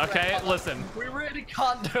 difficult. Okay. Listen. We really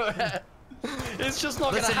can't do it. It's just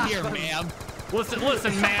not Listen gonna here, happen. ma'am.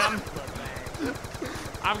 Listen, ma'am.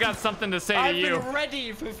 I've got something to say I've to you. been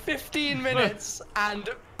ready for 15 minutes and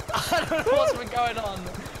I don't know what's been going on.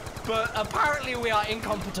 But apparently we are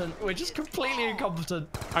incompetent. We're just completely incompetent.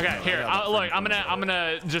 Okay, here. Look, I'm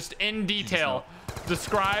gonna just in detail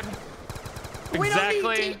describe We don't need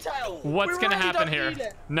exactly detail. what's We gonna really happen don't here. need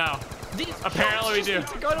it. No. These Apparently jobs we just do. need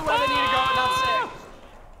to go to where they need to go and that's it.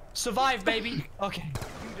 Survive, baby. Okay.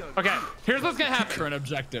 Okay. Here's what's gonna happen. Current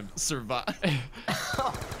objective: survive.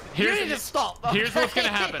 You need to stop. Here's what's gonna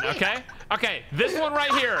happen. Okay. Okay. This one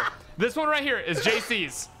right here. This one right here is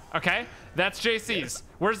JC's. Okay. That's JC's.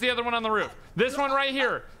 Where's the other one on the roof? This one right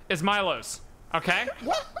here is Milo's. Okay.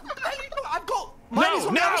 What the hell are you doing? I've got. Mine is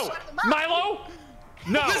on the other No. side of the map. Milo.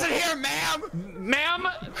 No. Listen here, ma'am. Ma'am,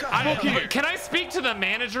 can I speak to the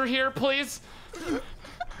manager here, please?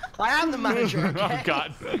 I am the manager. Okay? Oh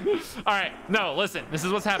God. All right. No, listen. This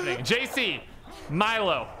is what's happening. JC,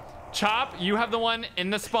 Milo, Chop, you have the one in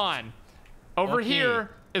the spawn. Over Okay. here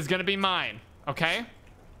is gonna be mine. Okay.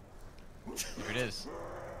 Here it is.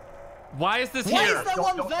 Why is this Why here? is there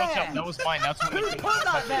one Don't there? tell, that was mine. That's what Who put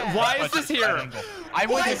that there? Why is this here? I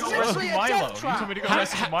went Why to is go it rescue actually a Milo. death You trap? told me to go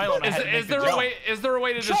rescue Milo, and I had to make Is the there a jump. way? Is there a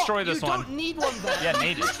way to Chop, destroy this you one? don't need one there. Yeah,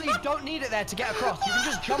 need it. Literally, you don't need it there to get across. You can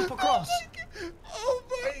just jump across. Oh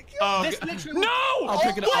my god. Oh, This g- literally. no! I'll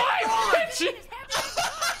pick it up. Why?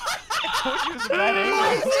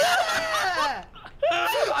 Yeah!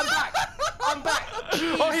 I'm back. I'm back.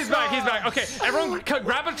 Oh, he's back. He's back. Okay, everyone,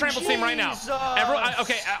 grab a trample steam right now. Jesus. Everyone,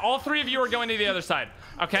 okay, all 3 of you are going to the other side.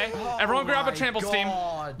 Okay, everyone, grab a my trample steam.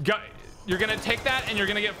 God. Go. You're gonna take that and you're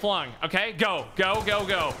gonna get flung. Okay, go, go, go,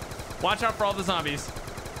 go. Watch out for all the zombies.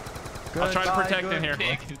 I'll try to Goodbye, protect in here.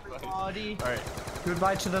 Body. All right.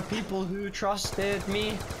 Goodbye to the people who trusted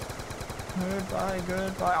me. Goodbye,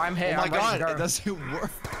 goodbye. I'm here. Oh my I'm ready to god, go. it doesn't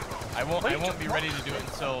work. I won't be ready to do it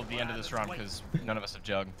until the end of this round because none of us have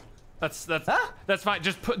jug. That's Huh? that's fine.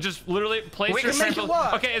 Just literally place We your can make it trample.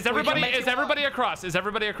 work. Okay, is We can everybody make it everybody across? Is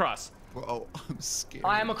everybody across? Bro, I'm scared.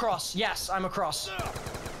 I am across. Yes, I'm across.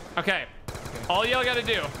 Okay. All y'all gotta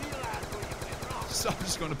do. So I'm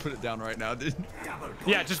just going to put it down right now, dude.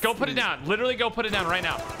 Yeah, just go put it down. Literally go put it down right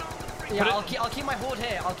now. Yeah, it- I'll keep my horde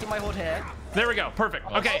here. I'll keep my horde here. There we go.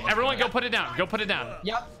 Perfect. Okay, everyone go put it down. Go put it down.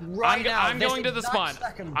 Yep, right now. I'm this going to the exact spawn.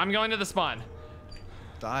 second. I'm going to the spawn.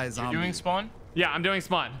 Die, You're zombie. doing spawn? Yeah, I'm doing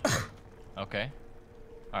spawn. Okay.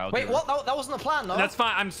 All right, I'll Wait, do what? That wasn't the plan, though. That's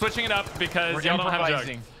fine. I'm switching it up because We're y'all don't have jug.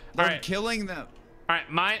 improvising. All I'm right. killing them. All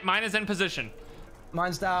right. Mine is in position.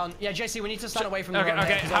 Mine's down. Yeah, JC, we need to stand away from the Okay. road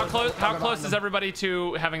Okay. here, 'cause How I'll close? go How behind close is them. everybody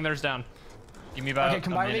to having theirs down? Give me about Okay,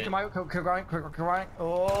 combine a me, minute. combine.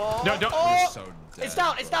 Oh. No, don't- Oh, You're so dead, it's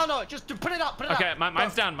down. It's down. No, just put it up. Put it Okay. up.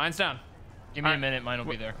 Mine's down. Mine's down. Give me a Alright. minute. Mine will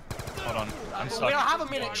be there. Hold on. I'm We stuck. don't have a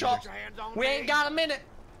minute, Chop. We ain't got a minute.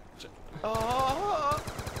 Oh.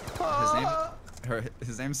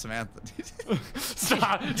 His name's Samantha, dude.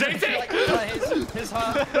 Stop, JT. Like, her name's.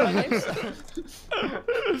 Oh my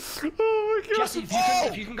god. Jesse,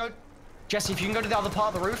 if you can go. Jesse, if you can go to the other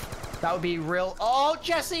part of the roof, that would be real. Oh,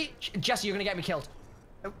 Jesse, Jesse, you're gonna get me killed.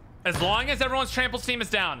 As long as everyone's trample steam is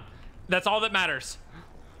down, that's all that matters.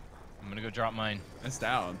 I'm gonna go drop mine. It's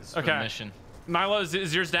down. This is for Okay. the mission. Milo,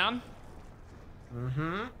 is yours down?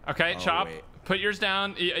 Mm-hmm. Okay, Oh, Chop, wait. put yours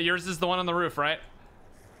down. Yours is the one on the roof, right?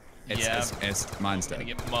 Yeah. Mine's Gonna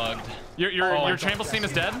dead. get mugged. Your trample steam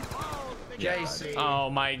is dead? JC. Oh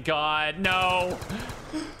my god, no.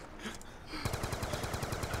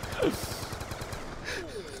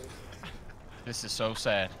 This is so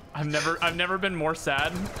sad. I've never been more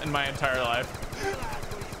sad in my entire life.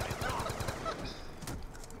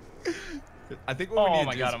 I think what we Oh need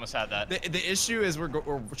my to do god, I is- almost had that. The issue is we're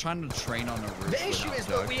trying to train on the roof. The issue without is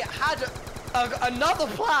Doug. that we had another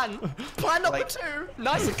plan. Plan number Like- 2,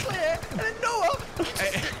 nice and clear, and then Noah.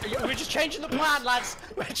 We're just changing the plan, lads.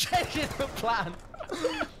 We're changing the plan.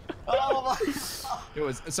 Oh my.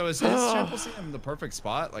 Is his trample steam the perfect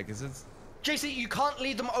spot? Like, is it? JC, you can't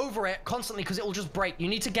lead them over it constantly because it will just break. You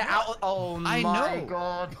need to get out. Oh my I know.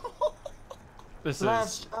 god. This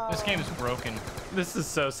Lads, is This game is broken. this is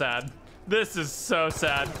so sad. This is so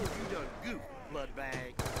sad. I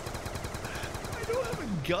don't have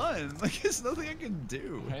a gun. Like, there's nothing I can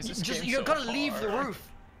do. Why is this just game you're so gonna leave the hard? roof.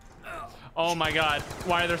 Oh my god.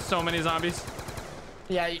 Why are there so many zombies?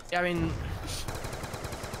 Yeah, I mean,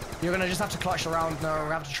 you're gonna just have to clutch around. No,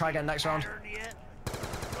 we have to try again next round.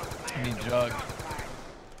 I need jug.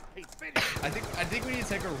 I think we need to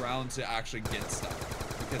take a round to actually get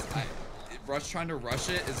stuff because trying to rush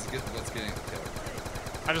it is what's getting killed.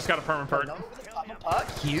 I just got a perma perk.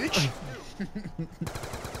 Huge.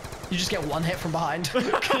 You just get one hit from behind.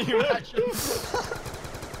 Can you imagine?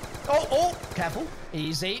 Oh, careful.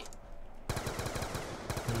 Easy.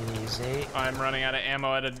 Easy. I'm running out of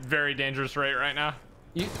ammo at a very dangerous rate right now.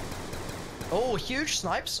 You. Oh, huge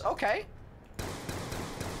snipes. Okay.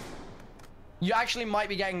 You actually might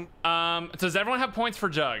be getting. Does everyone have points for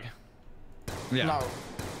jug? Yeah. No.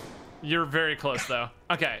 You're very close though.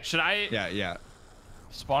 Okay, should I? Yeah.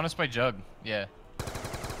 Spawn us by jug. Yeah.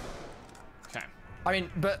 Okay. I mean,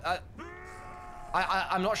 but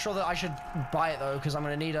I'm not sure that I should buy it though, because I'm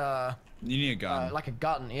gonna need a You need a gun. like a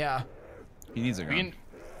gun. Yeah. He needs a gun. We can.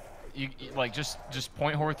 You like just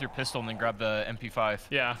point her with your pistol and then grab the MP5.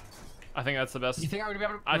 Yeah, I think that's the best. You think I would be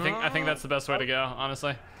able to? I think that's the best way to go,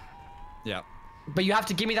 honestly. Yeah. But you have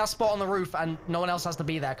to give me that spot on the roof, and no one else has to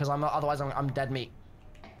be there, because otherwise I'm dead meat.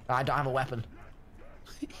 I don't have a weapon.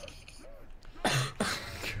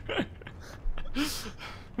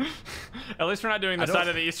 At least we're not doing the side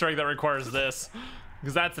of the Easter egg that requires this,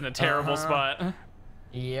 because that's in a terrible spot.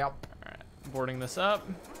 Yep. All right, boarding this up.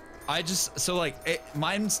 I just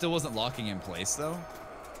mine still wasn't locking in place though.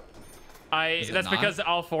 That's because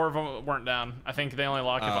all 4 of them weren't down. I think they only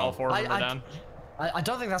lock if all 4 of them are down. I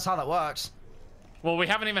don't think that's how that works. Well, we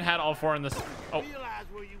haven't even had all 4 in this. Oh,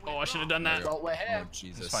 I should have done that. Well, we're here. Oh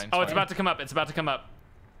Jesus. It's fine. Oh, it's about to come up. It's about to come up.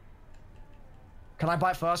 Can I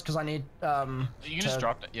buy it first? Because I need You can just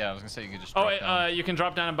drop it. Yeah, I was gonna say you could just. Oh, Drop down. you can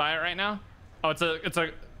drop down and buy it right now. Oh, it's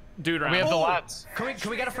a dude round. We have the lads. Can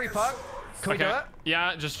we get a free perk? Can we do it?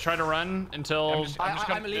 Yeah, just try to run until.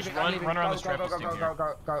 I'm leaving. I'm leaving. Run around this Go, trample steam here.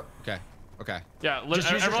 go. Okay. Okay. Yeah,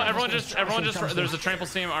 Just use the everyone trample just. steam. There's a trample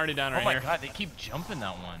steam already down right Oh my here. god, they keep jumping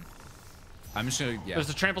that one. I'm just gonna. Yeah. There's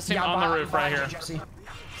a trample steam Yeah, on the roof right here. Jesse.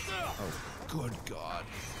 Good God.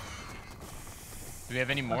 Do we have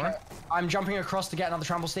any more? Okay. I'm jumping across to get another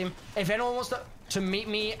trample steam. If anyone wants to meet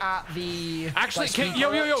me at the Actually, like,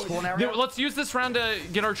 spawn area. let's use this round to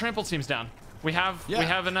get our trample teams down. We have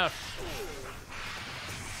enough.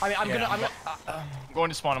 I mean, I'm going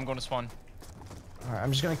to spawn. I'm going to spawn. All right,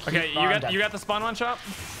 I'm just gonna keep. Okay, you got the spawn one shot.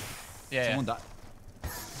 Yeah. Someone died.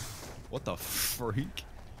 What the freak?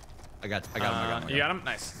 I got him. You got him.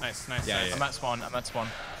 Nice. Yeah. I'm at spawn.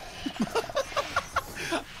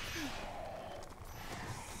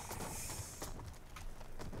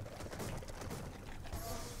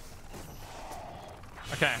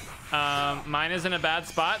 Okay. Mine is in a bad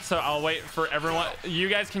spot, so I'll wait for everyone. You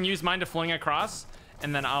guys can use mine to fling across,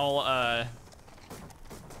 and then I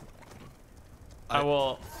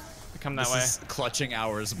will come that way. This is clutching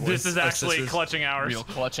hours, boys. This is actually clutching hours. Real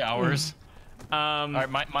clutch hours. All All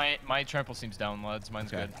right, my trample seems down, lads.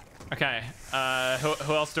 Mine's good. Okay.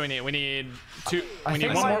 Who else do we need? We need 2. I We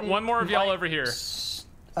need think one more of y'all over here.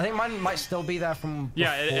 I think mine might still be there from.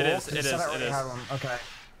 Yeah, it before, is. 'cause It said is. I already It is. had one. Okay.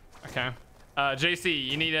 Okay. JC,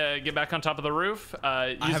 you need to get back on top of the roof.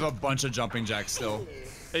 I have a bunch of jumping jacks still.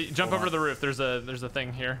 Jump over the roof. There's a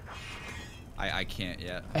thing here. I can't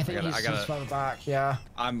yet. I think he's further back. Yeah.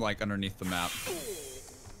 I'm like underneath the map.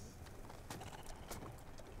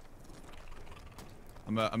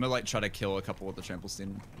 I'm gonna like try to kill a couple with the trample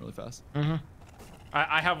steam really fast. Mm-hmm.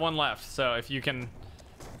 I have one left, so if you can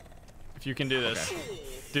do this. Okay.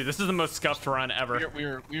 Dude, this is the most scuffed run ever.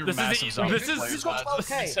 We're This massive is zombie this is players, Who's got lads.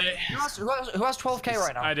 12k? Who has 12k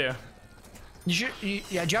right now? I do. Yeah, do you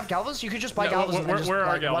have Galvas? You could just buy No, Galvas and then just where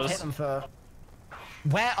are like, one Galvas? hit them for.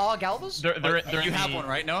 Where are Galvas? They're You in have the, one,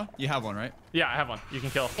 right? No, you have one, right? Yeah, I have one. You can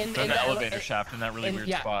kill. They're in the elevator shaft in that really weird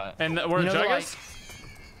spot. And where You know, Jug like- is?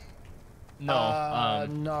 No,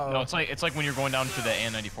 no. no, it's like when you're going down to the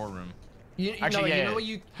A94 room. Actually, yeah, you yeah. know where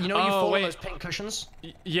you Oh, fall wait. on those pink cushions?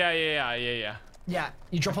 Yeah. Yeah,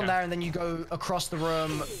 you drop on Okay. there and then you go across the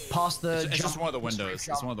room, past the. It's just jump- one of the windows.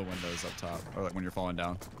 jump. It's one of the windows up top, or like when you're falling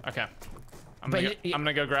down. Okay. I'm But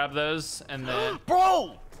gonna go grab those and then.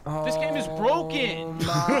 Bro, this game is broken.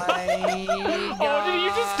 Oh my Oh, did you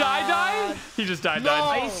just die? He just died.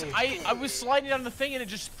 I was sliding down the thing and it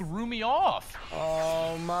just threw me off.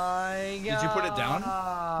 Oh my god. Did you put it down?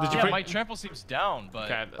 Did you Yeah, put- my trample seems down, but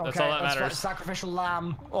Okay, that's Okay, all that let's fight matters. sacrificial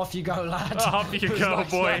lamb. Off you go, lad. Off you Who's go,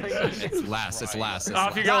 next? boy. It's last. It's last. It's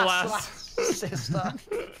Off you last. go, last. Sister.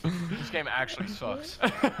 this game actually sucks.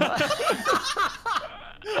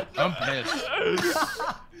 I'm pissed.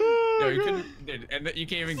 No, you couldn't. Dude, and you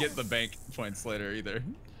can't even get the bank points later either.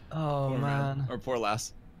 Oh man. Or poor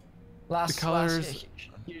last. Last, The colors. last,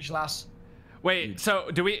 huge last. Wait, so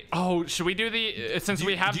do we? Oh, should we do the? Since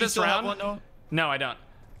we have Do you this still have round. one, Noah? No, I don't.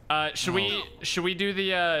 Should we do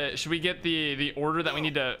the? Should we get the order that we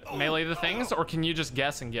need to melee the things, or can you just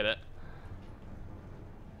guess and get it?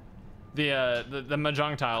 The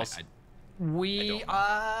mahjong tiles. We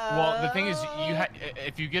Well, the thing is,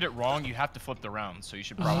 if you get it wrong, you have to flip the round. So you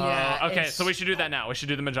should probably. Yeah, Okay, it's- so we should do that now. We should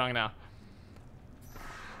do the mahjong now.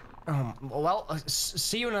 Well,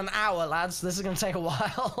 see you in an hour, lads. This is gonna take a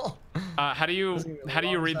while. How do you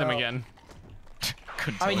read them again?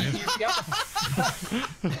 Couldn't I tell mean, you. you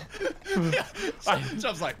have to.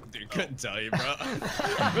 Job's like, dude, couldn't tell you,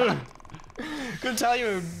 bro. Couldn't tell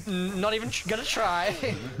you. Not even gonna try.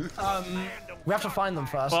 We have to find them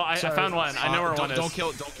first. Well, I so- found one. I know where one is. Don't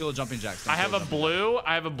kill the jumping jacks. I have a blue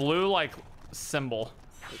like symbol,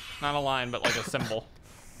 not a line, but like a symbol.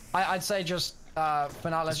 I'd say just for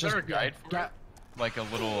now. Let's Is there just a guide for get. it? Like a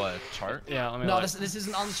little chart. Yeah, let me. No, look. this is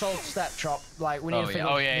an unsolved step chop. Like we need Oh, to yeah. figure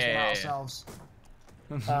Oh, this yeah, one yeah, out yeah. ourselves.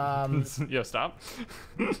 Yo, stop.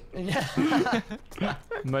 Yeah.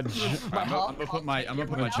 Maj I'm gonna put my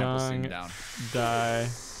jump scene down. die.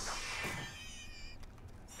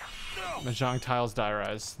 Mahjong tiles die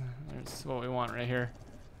rise. That's what we want right here.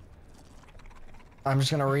 I'm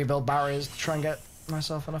just gonna rebuild barriers to try and get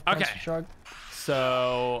myself enough points Okay. to chug.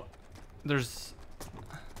 So there's.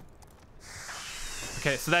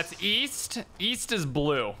 Okay, so that's east. East is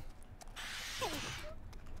blue.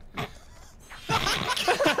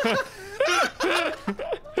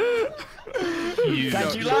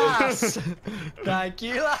 Thank you, Lass. Thank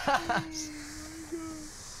you, Lass.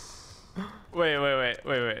 Wait.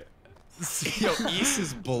 Yo, East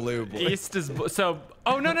is blue. Boy. East is so.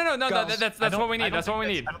 Oh no. That's what we need. That's what we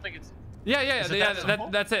need. I don't think it's. Yeah. that simple?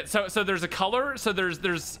 That's it. So there's a color. So there's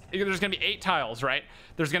gonna be 8 tiles, right?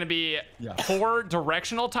 There's gonna be 4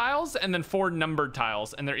 directional tiles and then 4 numbered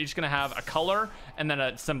tiles, and they're each gonna have a color and then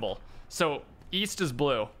a symbol. So east is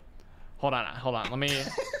blue. Hold on. Let me.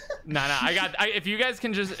 Nah. If you guys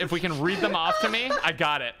can if we can read them off to me, I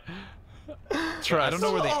got it. Trust. I don't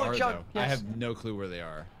know where they are John, though. yes. I have no clue where they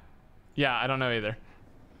are. Yeah, I don't know either.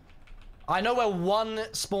 I know where one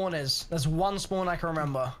spawn is. There's one spawn I can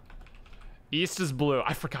remember. East is blue.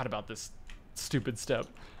 I forgot about this stupid step.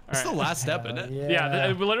 It's the last step, isn't it?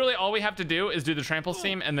 Yeah, literally all we have to do is do the trample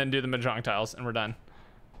seam and then do the mahjong tiles, and we're done.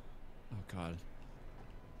 Oh god.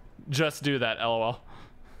 Just do that, lol.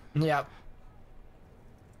 Yeah.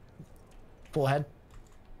 Forehead.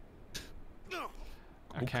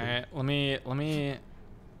 Okay, let me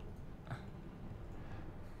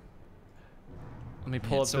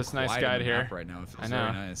pull up It's so this nice quiet on guide the here. map right now. It feels I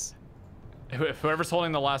know. very nice. Whoever's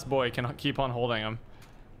holding the last boy can keep on holding him.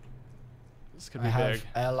 This could be I big.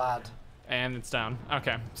 have a lad. And it's down.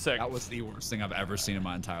 Okay, sick. That was the worst thing I've ever seen in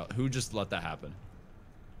my entire life. Who just let that happen?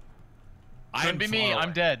 Couldn't be me.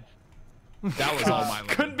 I'm dead. That was all my luck.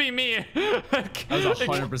 Couldn't be me. That was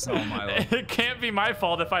 100% all my luck. It can't be my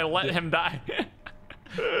fault if I let him die.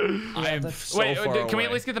 I am so Wait, far can we at away.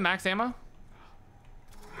 least get the max ammo?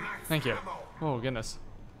 Thank you. Oh goodness.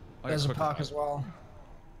 There's a park as well.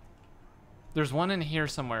 There's one in here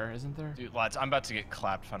somewhere, isn't there? Dude, lads, I'm about to get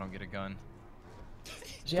clapped if I don't get a gun.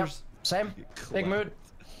 Yep. Same. Big mood.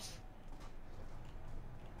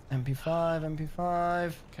 MP5.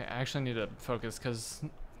 Okay, I actually need to focus because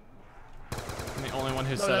I'm the only one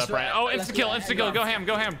who's No, set let's up do right it. now. Oh, Let's insta do kill, it. insta kill. Go ham,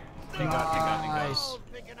 go ham. Thank God, thank God. Nice.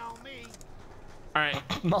 All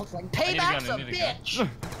right. Malt's like, I need a gun, payback's I a need a gun. bitch.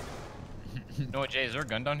 No, what, Jay, is there a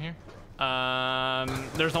gun down here?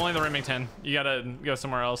 There's only the Remington. You gotta go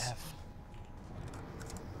somewhere else.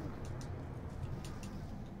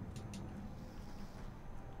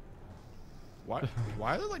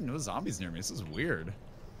 Why are there like no zombies near me? This is weird.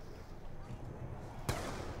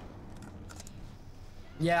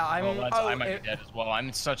 Yeah, I'm. Oh, lads, I might it- be dead as well. I'm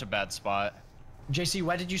in such a bad spot. JC,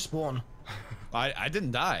 where did you spawn? I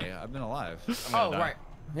didn't die. I've been alive. I'm gonna Oh, die. right.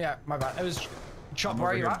 Yeah, my bad. It was Chop, I'm where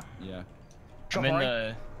are over you here. at? Yeah. Chop, I'm in where are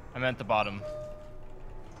you? I'm at the bottom.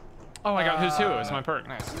 Oh, I got who's who. It's my perk.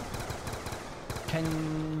 Nice.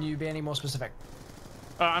 Can you be any more specific?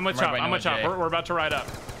 I'm with I'm right Chop. by I'm with Noah Chop. J. We're about to ride up.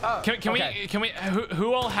 Oh, Can okay. we?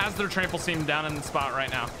 Who all has their trample seam down in the spot right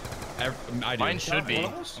now? I do. Mine should be, all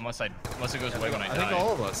of us? unless it goes away when I I die. think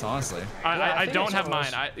all of us, honestly. I think don't it's have all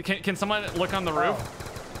of mine. us. Can someone look on the roof?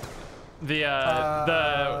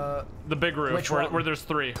 The big roof which where one? there's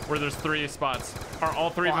 3 spots. Are all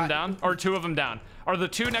 3 of them down or 2 of them down? Are the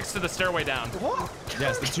 2 next to the stairway down? What?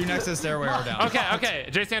 Yes, the 2 next to the stairway are down. Okay.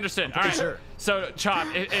 JC understood. All right. sure. So Chop,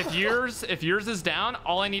 if yours is down,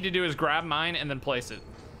 all I need to do is grab mine and then place it.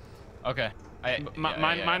 Okay.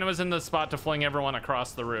 Mine was in the spot to fling everyone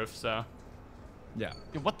across the roof. So Yeah.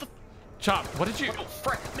 Yo, what the? Chop, what did you?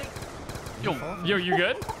 Frick. Yo, you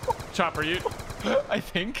good? Chop, are you? I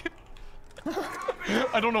think.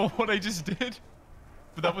 I don't know what I just did,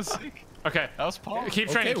 but that was sick. Okay. That was Paul. Keep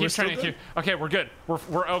Okay, training. we're Keep still training. good. Okay, we're good.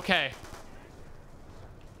 We're okay.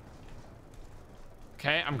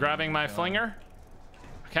 Okay, I'm grabbing my flinger.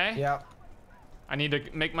 Okay. Yeah. I need to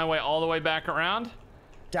make my way all the way back around.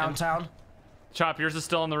 Downtown. Chop, yours is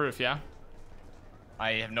still on the roof, yeah?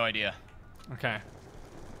 I have no idea. Okay.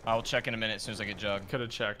 I'll check in a minute as soon as I get jug. Could have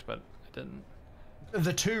checked, but I didn't.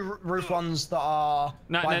 The 2 roof ones that are.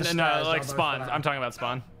 No, by the stairs like are both spawn. down. I'm talking about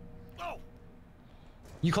spawn.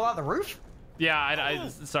 You call out the roof? Yeah, I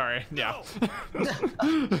sorry. Yeah.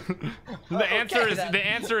 The answer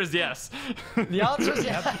is yes. The answer is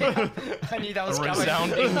yeah. I knew that was A coming.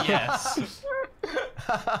 resounding yes.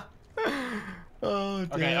 Oh,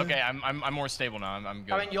 Okay, damn. okay, I'm more stable now. I'm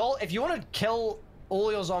good. I mean, if you want to kill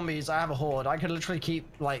all your zombies, I have a horde. I could literally keep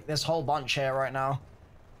like this whole bunch here right now.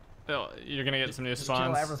 Oh, you're gonna get some new Just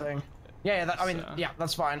spawns. kill everything. Yeah, I mean, So- yeah,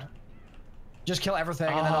 that's fine. Just kill everything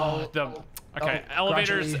and then I'll. Okay, I'll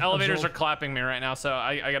elevators gradually are absorb. clapping me right now, so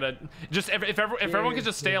I gotta just if everyone could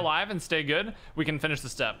just stay alive and stay good, we can finish the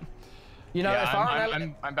step. You know, yeah,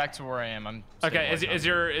 if I'm back to where I am. I'm Okay, stable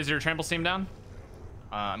right is your trample seam down?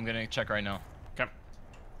 now. I'm gonna check right now.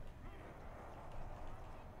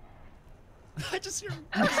 I just hear.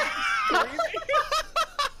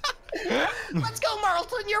 Let's go,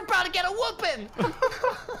 Marlton. You're about to get a whooping.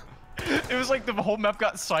 It was like the whole map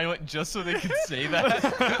got silent just so they could say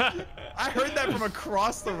that. I heard that from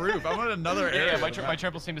across the roof. I'm on another area. Yeah, my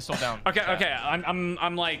trample seemed to slow down. Okay, okay.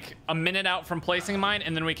 I'm like a minute out from placing mine,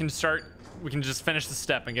 and then we can start. We can just finish the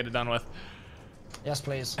step and get it done with. Yes,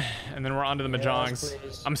 please. And then we're on to the Majongs.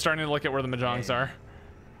 please. I'm starting to look at where the Majongs are.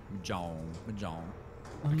 Mahjong.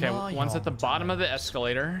 Okay, one's at the bottom of the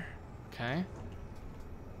escalator. Okay.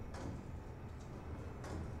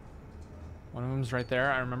 One of them's right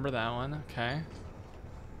there. I remember that one. Okay.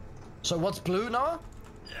 So what's blue now?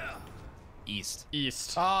 East.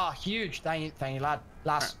 East. Ah, huge. Thank you, lad.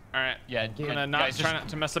 Last. All right. Yeah, I'm gonna not guys, try just not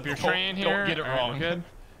to mess up your don't- train don't here. get it All right, wrong. we're good.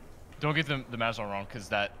 Don't get the Mazda wrong, because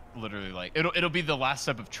that literally like it'll be the last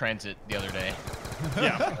step of transit the other day.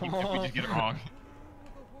 Yeah. if we just get it wrong.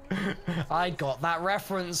 I got that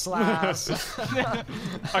reference, lads.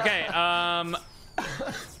 Okay.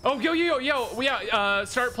 Oh, yo.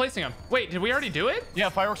 Start placing them. Wait, did we already do it? Yeah,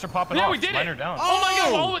 fireworks are popping Yeah, off. we did Mine it. are down. Oh my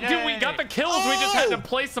god, Oh! dude, we got the kills. We just had to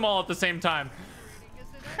place them all at the same time.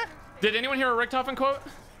 Did anyone hear a Richtofen quote?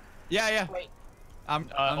 Yeah. Wait. I'm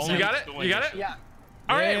only You got it? the You got wingers. it? Yeah.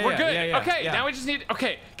 All right, Yeah, we're good. yeah, Okay, yeah. now we just need.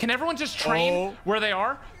 Okay, can everyone just train where they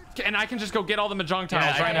are? And I can just go get all the Mahjong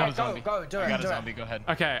tiles I right got now. a zombie. Go, do I it, got a do it. zombie. Go ahead.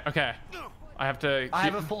 Okay. I have to. I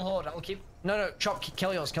have keep- a full horde. I'll keep. No, Chop,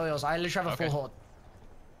 kill yours. I literally have a Okay. full horde.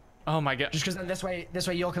 Oh my god. Just because then this way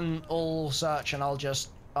you can all search, and I'll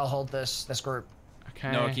hold this group.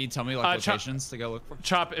 Okay. No, can you tell me like Chop- locations to go look for?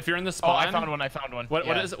 Chop, if you're in the Oh, spawn. I found one. I found one. What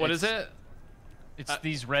Yeah, is it? What is it's- it? It's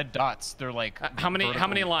these red dots. They're like. How many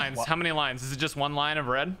vertical lines? wa- How many lines? Is it just one line of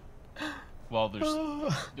red? Well, there's.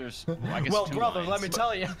 Well, I guess Well, two brother, lines, let me but-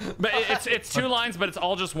 tell you. But it's two lines, but it's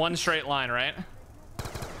all just one straight line, right?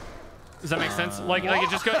 Does that make sense? Like it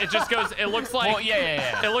just goes. It looks like. Well,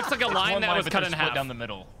 yeah. It looks like a It's line one that was but cut they're in split half. down the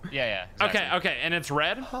middle. Yeah. Exactly. Okay, and it's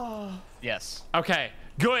red. Yes. Okay,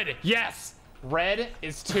 good. Yes, red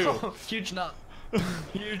is 2. Huge nut.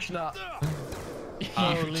 Huge nut.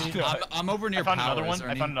 I'm over near I found another Powers, one.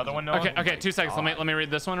 I Ernie. found another one. Noah. Okay. 2 seconds. Let me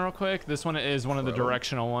read this one real quick. This one is one of the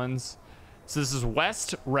directional ones. So this is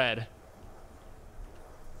west red.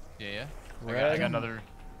 Yeah. I Red. got another.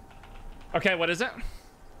 Okay, what is it?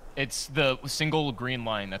 It's the single green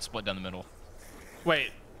line that's split down the middle,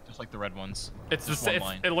 Wait, just like the red ones. it's the Just one same.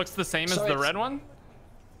 line. It looks the same as So the it's- red one.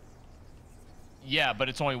 Yeah, but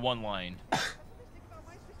it's only one line.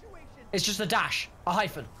 It's just a dash, a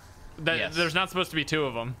hyphen. Yes. There's not supposed to be 2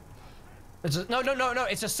 of them. No.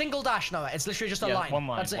 It's a single dash, Noah. It's literally just a Yeah, line. one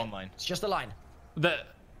line, That's it. one line. It's just a line.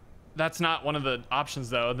 That's not one of the options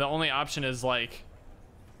though. The only option is like.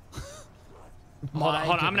 Hold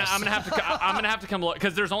on. I'm gonna have to come look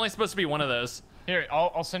because there's only supposed to be one of those. Here, I'll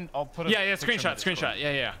put a Yeah. picture in the Screenshot. Discord.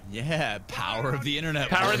 Yeah. Yeah, power of the internet.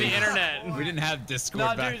 Power of the buddy. internet. We didn't have Discord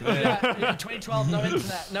No, back dude. then. Yeah, 2012, no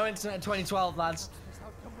internet. No internet in 2012, lads.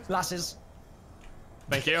 Lasses.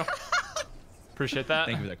 Thank you. Appreciate that.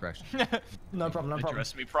 Thank you for that correction. No problem.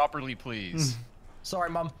 Address me properly, please. Sorry,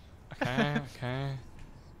 mum. Okay.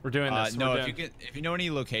 We're doing this. No, We're if doing- you know any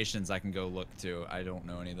locations, I can go look too. I don't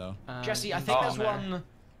know any though. Jesse, I think there's there. one.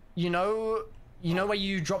 You know where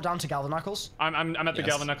you drop down to Galvanicles? I'm at the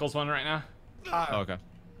Yes. Galvanicles one right now. Oh, okay.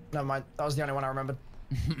 Never mind. That was the only one I remembered.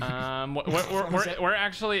 We're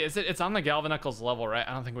actually it's on the Galvanicles level, right?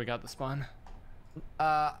 I don't think we got the spawn.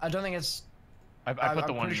 I don't think it's. I I'm put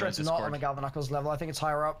the one pretty in sure the it's not on Discord. the Galvanicles level. I think it's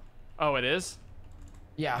higher up. Oh, it is.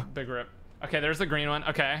 Yeah. Big rip. Okay, there's the green one.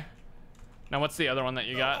 Okay. Now what's the other one that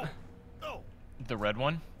you got? The red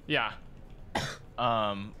one. Yeah.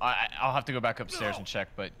 I'll have to go back upstairs and check,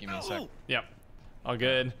 but give me a sec. Yep. All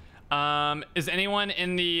good. Is anyone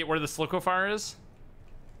in where the liquefier is?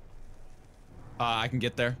 I can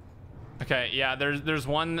get there. Okay, yeah, there's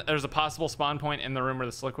a possible spawn point in the room where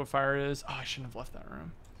the liquefier is. Oh, I shouldn't have left that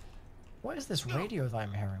room. What is this radio that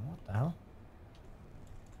I'm hearing? What the hell?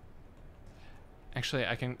 Actually,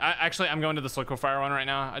 I'm going to the liquefier one right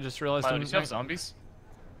now. I just realized Do I'm you have zombies?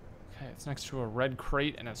 Okay, it's next to a red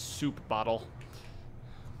crate and a soup bottle.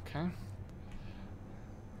 Okay.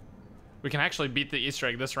 We can actually beat the Easter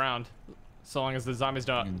egg this round, so long as the zombies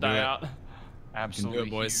don't can do die it. out. You can Absolutely, do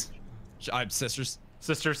it, boys. I'm sisters.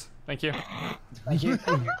 Sisters, thank you. Thank you.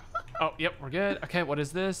 Oh, yep, we're good. Okay, what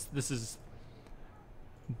is this? This is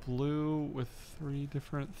blue with 3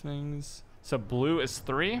 different things. So blue is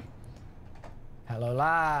 3. Hello,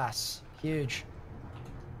 lass. Huge.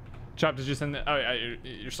 Chop, did you send the? Oh, yeah,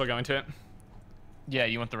 you're still going to it? Yeah,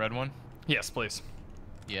 you want the red one? Yes, please.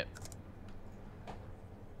 Yep.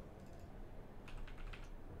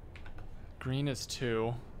 Green is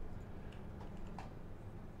 2.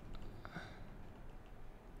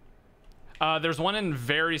 There's one in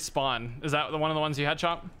very spawn. Is that one of the ones you had,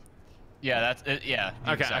 Chop? Yeah, that's it. Yeah.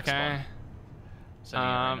 the Okay. exact Okay. spot. Sending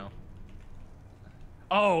it right now.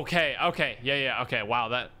 Oh, okay. Okay. Yeah. Yeah. Okay. Wow.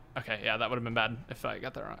 That. Okay. Yeah. That would have been bad if I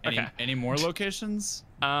got that wrong. Okay. Any more locations?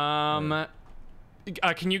 Can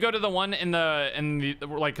you go to the one in the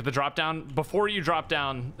like the drop down before you drop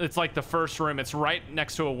down? It's like the first room. It's right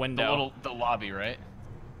next to a window. The lobby, right?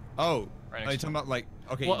 Oh, Right are next you to talking about like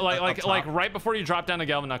okay? Well, like up top? right before you drop down to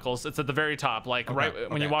Galvin Knuckles. It's at the very top. Like right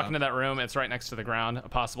when you walk into that room, it's right next to the ground. A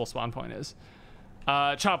possible spawn point is.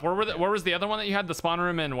 Chop, where was the other one that you had the spawn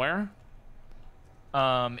room in? Where?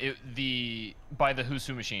 By the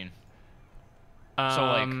Husu machine. So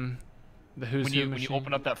like the Who's when you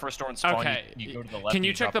open up that first door and spawn, Okay. you go to the left. Can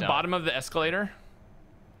you and check drop the down. bottom of the escalator?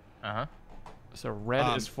 Uh-huh. So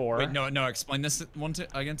red is 4. Wait, no. Explain this one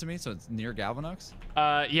again to me. So it's near Galvanux.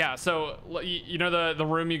 Yeah. So you know the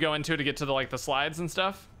room you go into to get to the slides and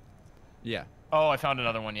stuff. Yeah. Oh, I found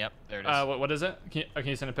another one. Yep, there it is. What is it? Can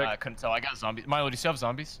you send a pic? I couldn't tell. I got zombies. Milo, do you still have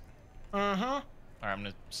zombies? Mm-hmm. All right, I'm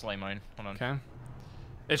gonna slay mine. Hold on. Okay.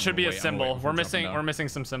 It should be a wait- I'm symbol. waiting for We're missing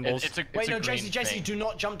some symbols. It's a Wait, no, green JC, thing. do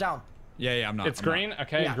not jump down. Yeah. I'm not. It's I'm not. green.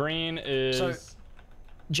 Okay. Yeah. Green is. So,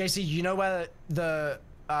 JC, you know where the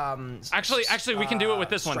Actually, we can do it with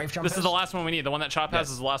this one. strafe jump This is the last one we need. The one that Chop has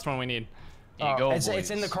Yes. is the last one we need. Here you go, it's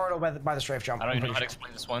in the boys. corridor by the strafe jump. I don't even know I'm how to pretty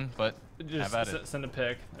explain this one, but Just have at it. send a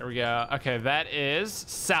pic. There we go. Okay, that is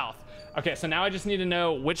south. Okay, so now I just need to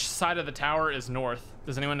know which side of the tower is north.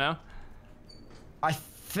 Does anyone know? I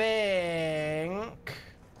think.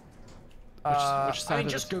 Which I side mean,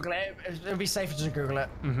 of just the- Google it. It'd be safer to Google it.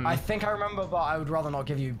 Mm-hmm. I think I remember, but I would rather not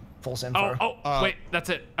give you false info. Wait, that's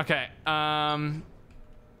it. Okay.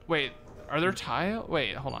 Wait, are there tile?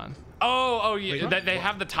 Wait, hold on. Oh, yeah. Wait, They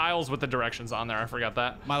have the tiles with the directions on there. I forgot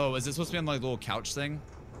that. Milo, is it supposed to be on like a little couch thing?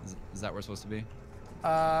 Is that where it's supposed to be?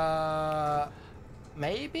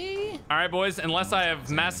 Maybe. All right, boys. Unless I have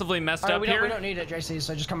massively messed Alright, up we here. don't need it, JC.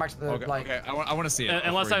 So just come back to the Okay. Okay. I want to see it.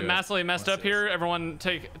 Unless before I've you do it. massively messed I up wanna see here, everyone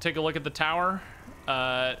take a look at the tower.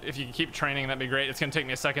 If you can keep training, that'd be great. It's gonna take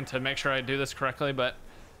me a second to make sure I do this correctly, but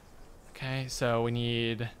okay. So we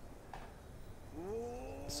need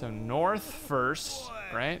north first,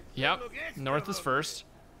 right? Yep, north is first.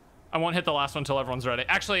 I won't hit the last one until everyone's ready.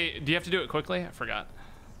 Actually, do you have to do it quickly? I forgot.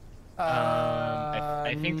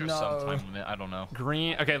 I think there's some no. time limit. I don't know.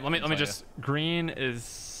 Green. Okay, let me just. Green is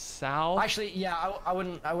south. Actually, yeah, I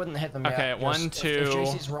wouldn't hit them yet. Okay, just 1, if 2.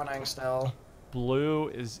 JC's running still. Blue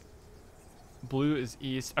is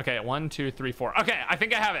east. Okay, 1, 2, 3, 4. Okay, I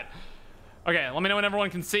think I have it. Okay, let me know when everyone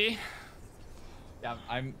can see. Yeah,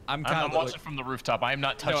 I'm kind I'm of watching from the rooftop. I am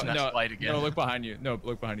not touching that slide again. No, look behind you. No,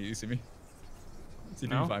 look behind you. You see me? See if you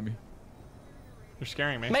No? can find me. You're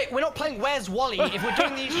scaring me. Mate, we're not playing Where's Wally. If we're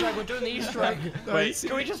doing the Easter egg, we're doing the Easter egg. Wait.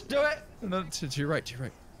 Can we just do it? No, to your right. To your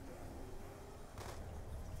right.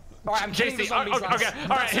 All right, I'm killing the JC, zombies, okay, lads.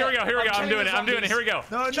 all right, here we go. I'm killing I'm doing the it. Here we go.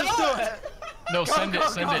 No, Just do it. No, send it.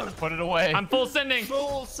 Send it. Put it away. I'm full sending.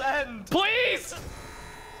 Full send. Please.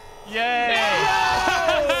 Yay!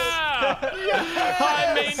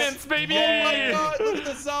 High maintenance, baby. Oh my God! Look at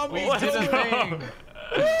the zombies. We did a Let's go. thing.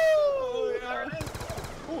 Woo, there it is.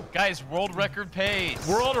 Guys, world record pace.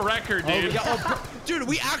 World record, dude. Dude,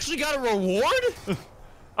 we actually got a reward.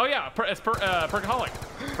 Oh yeah, it's Perkaholic.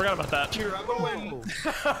 Forgot about that. Do you remember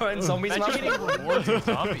when zombies Imagine market? getting rewards with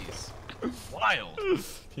zombies. Wild.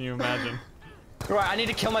 Can you imagine? Right, I need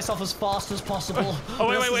to kill myself as fast as possible. Oh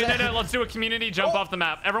wait, This is it. no. Let's do a community jump off the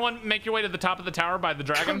map. Everyone, make your way to the top of the tower by the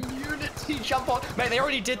dragon. Community jump on. Mate, they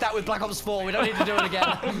already did that with Black Ops 4. We don't need to do it again.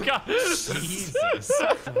 God. Jesus.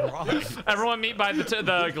 Everyone meet by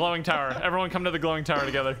the glowing tower. Everyone come to the glowing tower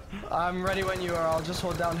together. I'm ready when you are. I'll just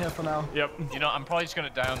hold down here for now. Yep. You know, I'm probably just gonna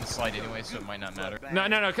die on the slide anyway, so it might not matter.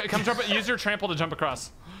 No. Come jump. Use your trample to jump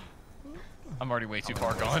across. I'm already way too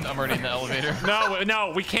far gone. I'm already in the elevator.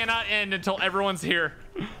 No, we cannot end until everyone's here.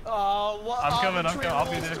 Oh, what I'm coming, arbitrary I'll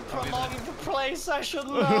be rules there, to I'll be there. prolong the play session.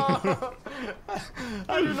 No.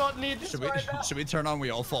 I do not need this right now. Should we turn on?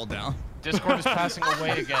 We all fall down. Discord is passing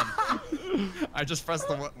away again. I just pressed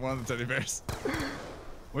the one of the teddy bears.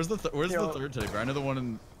 Where's the third teddy bear? I know the one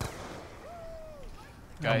in.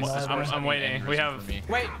 Guys, this I'm one's having waiting. aneurysm We have- for me.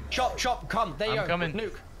 Wait, chop, come. There you I'm go. coming.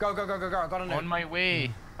 Nuke. Go. I got a nuke. On my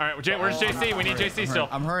way. All right, where's JC? We need JC still.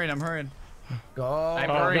 I'm hurrying. Go. I'm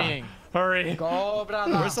hurrying. Hurry. Go,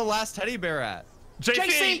 brother. Where's the last teddy bear at?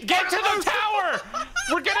 JC, get to the tower!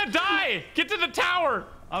 We're gonna die! Get to the tower!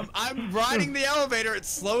 I'm riding the elevator. It's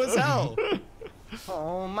slow as hell.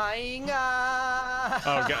 Oh my god.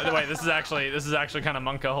 Oh god, wait, this is actually kind of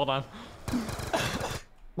Monka. Hold on.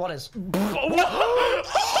 What is? Oh,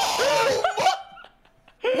 what?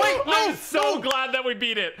 Wait, I'm so glad that we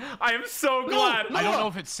beat it. I am so glad. I don't know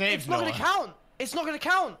if it saves. It's not gonna count. It's not gonna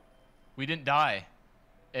count. We didn't die.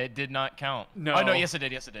 It did not count. No. Oh no, yes it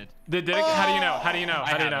did. Yes it did. Did it? How do you know? How do you know?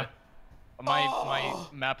 How do you know? My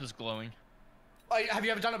map is glowing. Have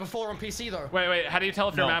you ever done it before on PC though? Wait. How do you tell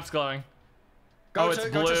if your No. map's glowing? Go it's to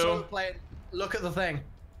blue. solo play. Look at the thing.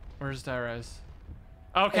 Where's Diarize?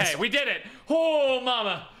 Okay, we did it. Oh,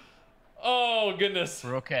 mama. Oh, goodness.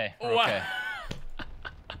 We're okay. We're Wow. okay.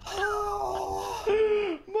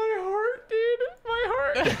 My heart, dude. My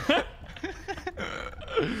heart.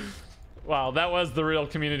 Wow, that was the real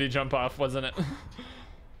community jump off, wasn't it?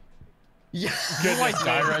 Yeah. You know why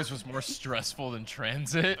Diarize was more stressful than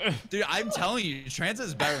Transit? Dude, I'm telling you, Transit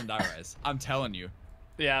is better than Diarize. I'm telling you.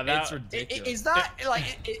 Yeah, that. It's ridiculous. Is that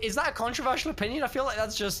is that a controversial opinion? I feel like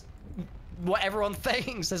that's just what everyone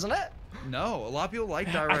thinks, isn't it? No, a lot of people like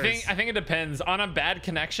Diarize. I think it depends. On a bad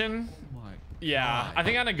connection, Oh my yeah. God. I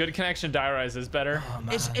think on a good connection, Diarize is better. Oh,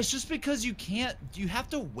 It's just because you have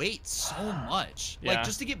to wait so much. Yeah. Like,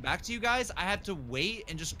 just to get back to you guys, I have to wait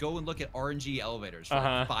and just go and look at RNG elevators for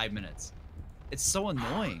like 5 minutes. It's so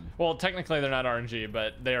annoying. Well, technically they're not RNG,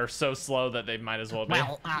 but they are so slow that they might as well be.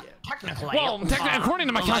 Well, technically. According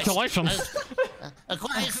to my calculations. I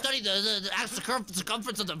studied the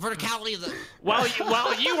circumference of the verticality of the. While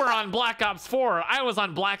you were on Black Ops 4, I was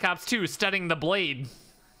on Black Ops 2 studying the blade.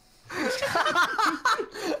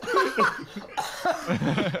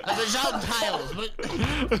 The jump tiles, but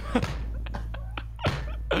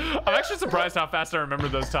I'm actually surprised how fast I remember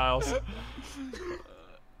those tiles.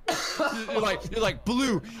 You're like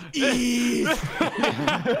blue. E.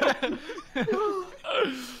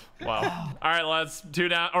 Wow. All right, lads, 2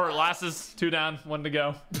 down, or lasses, 2 down, 1 to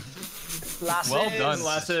go. Well done,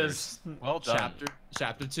 Lasses. sisters. Well done.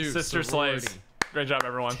 Chapter 2. Sister slays. sorority. Great job,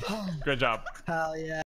 everyone. Great job. Hell yeah.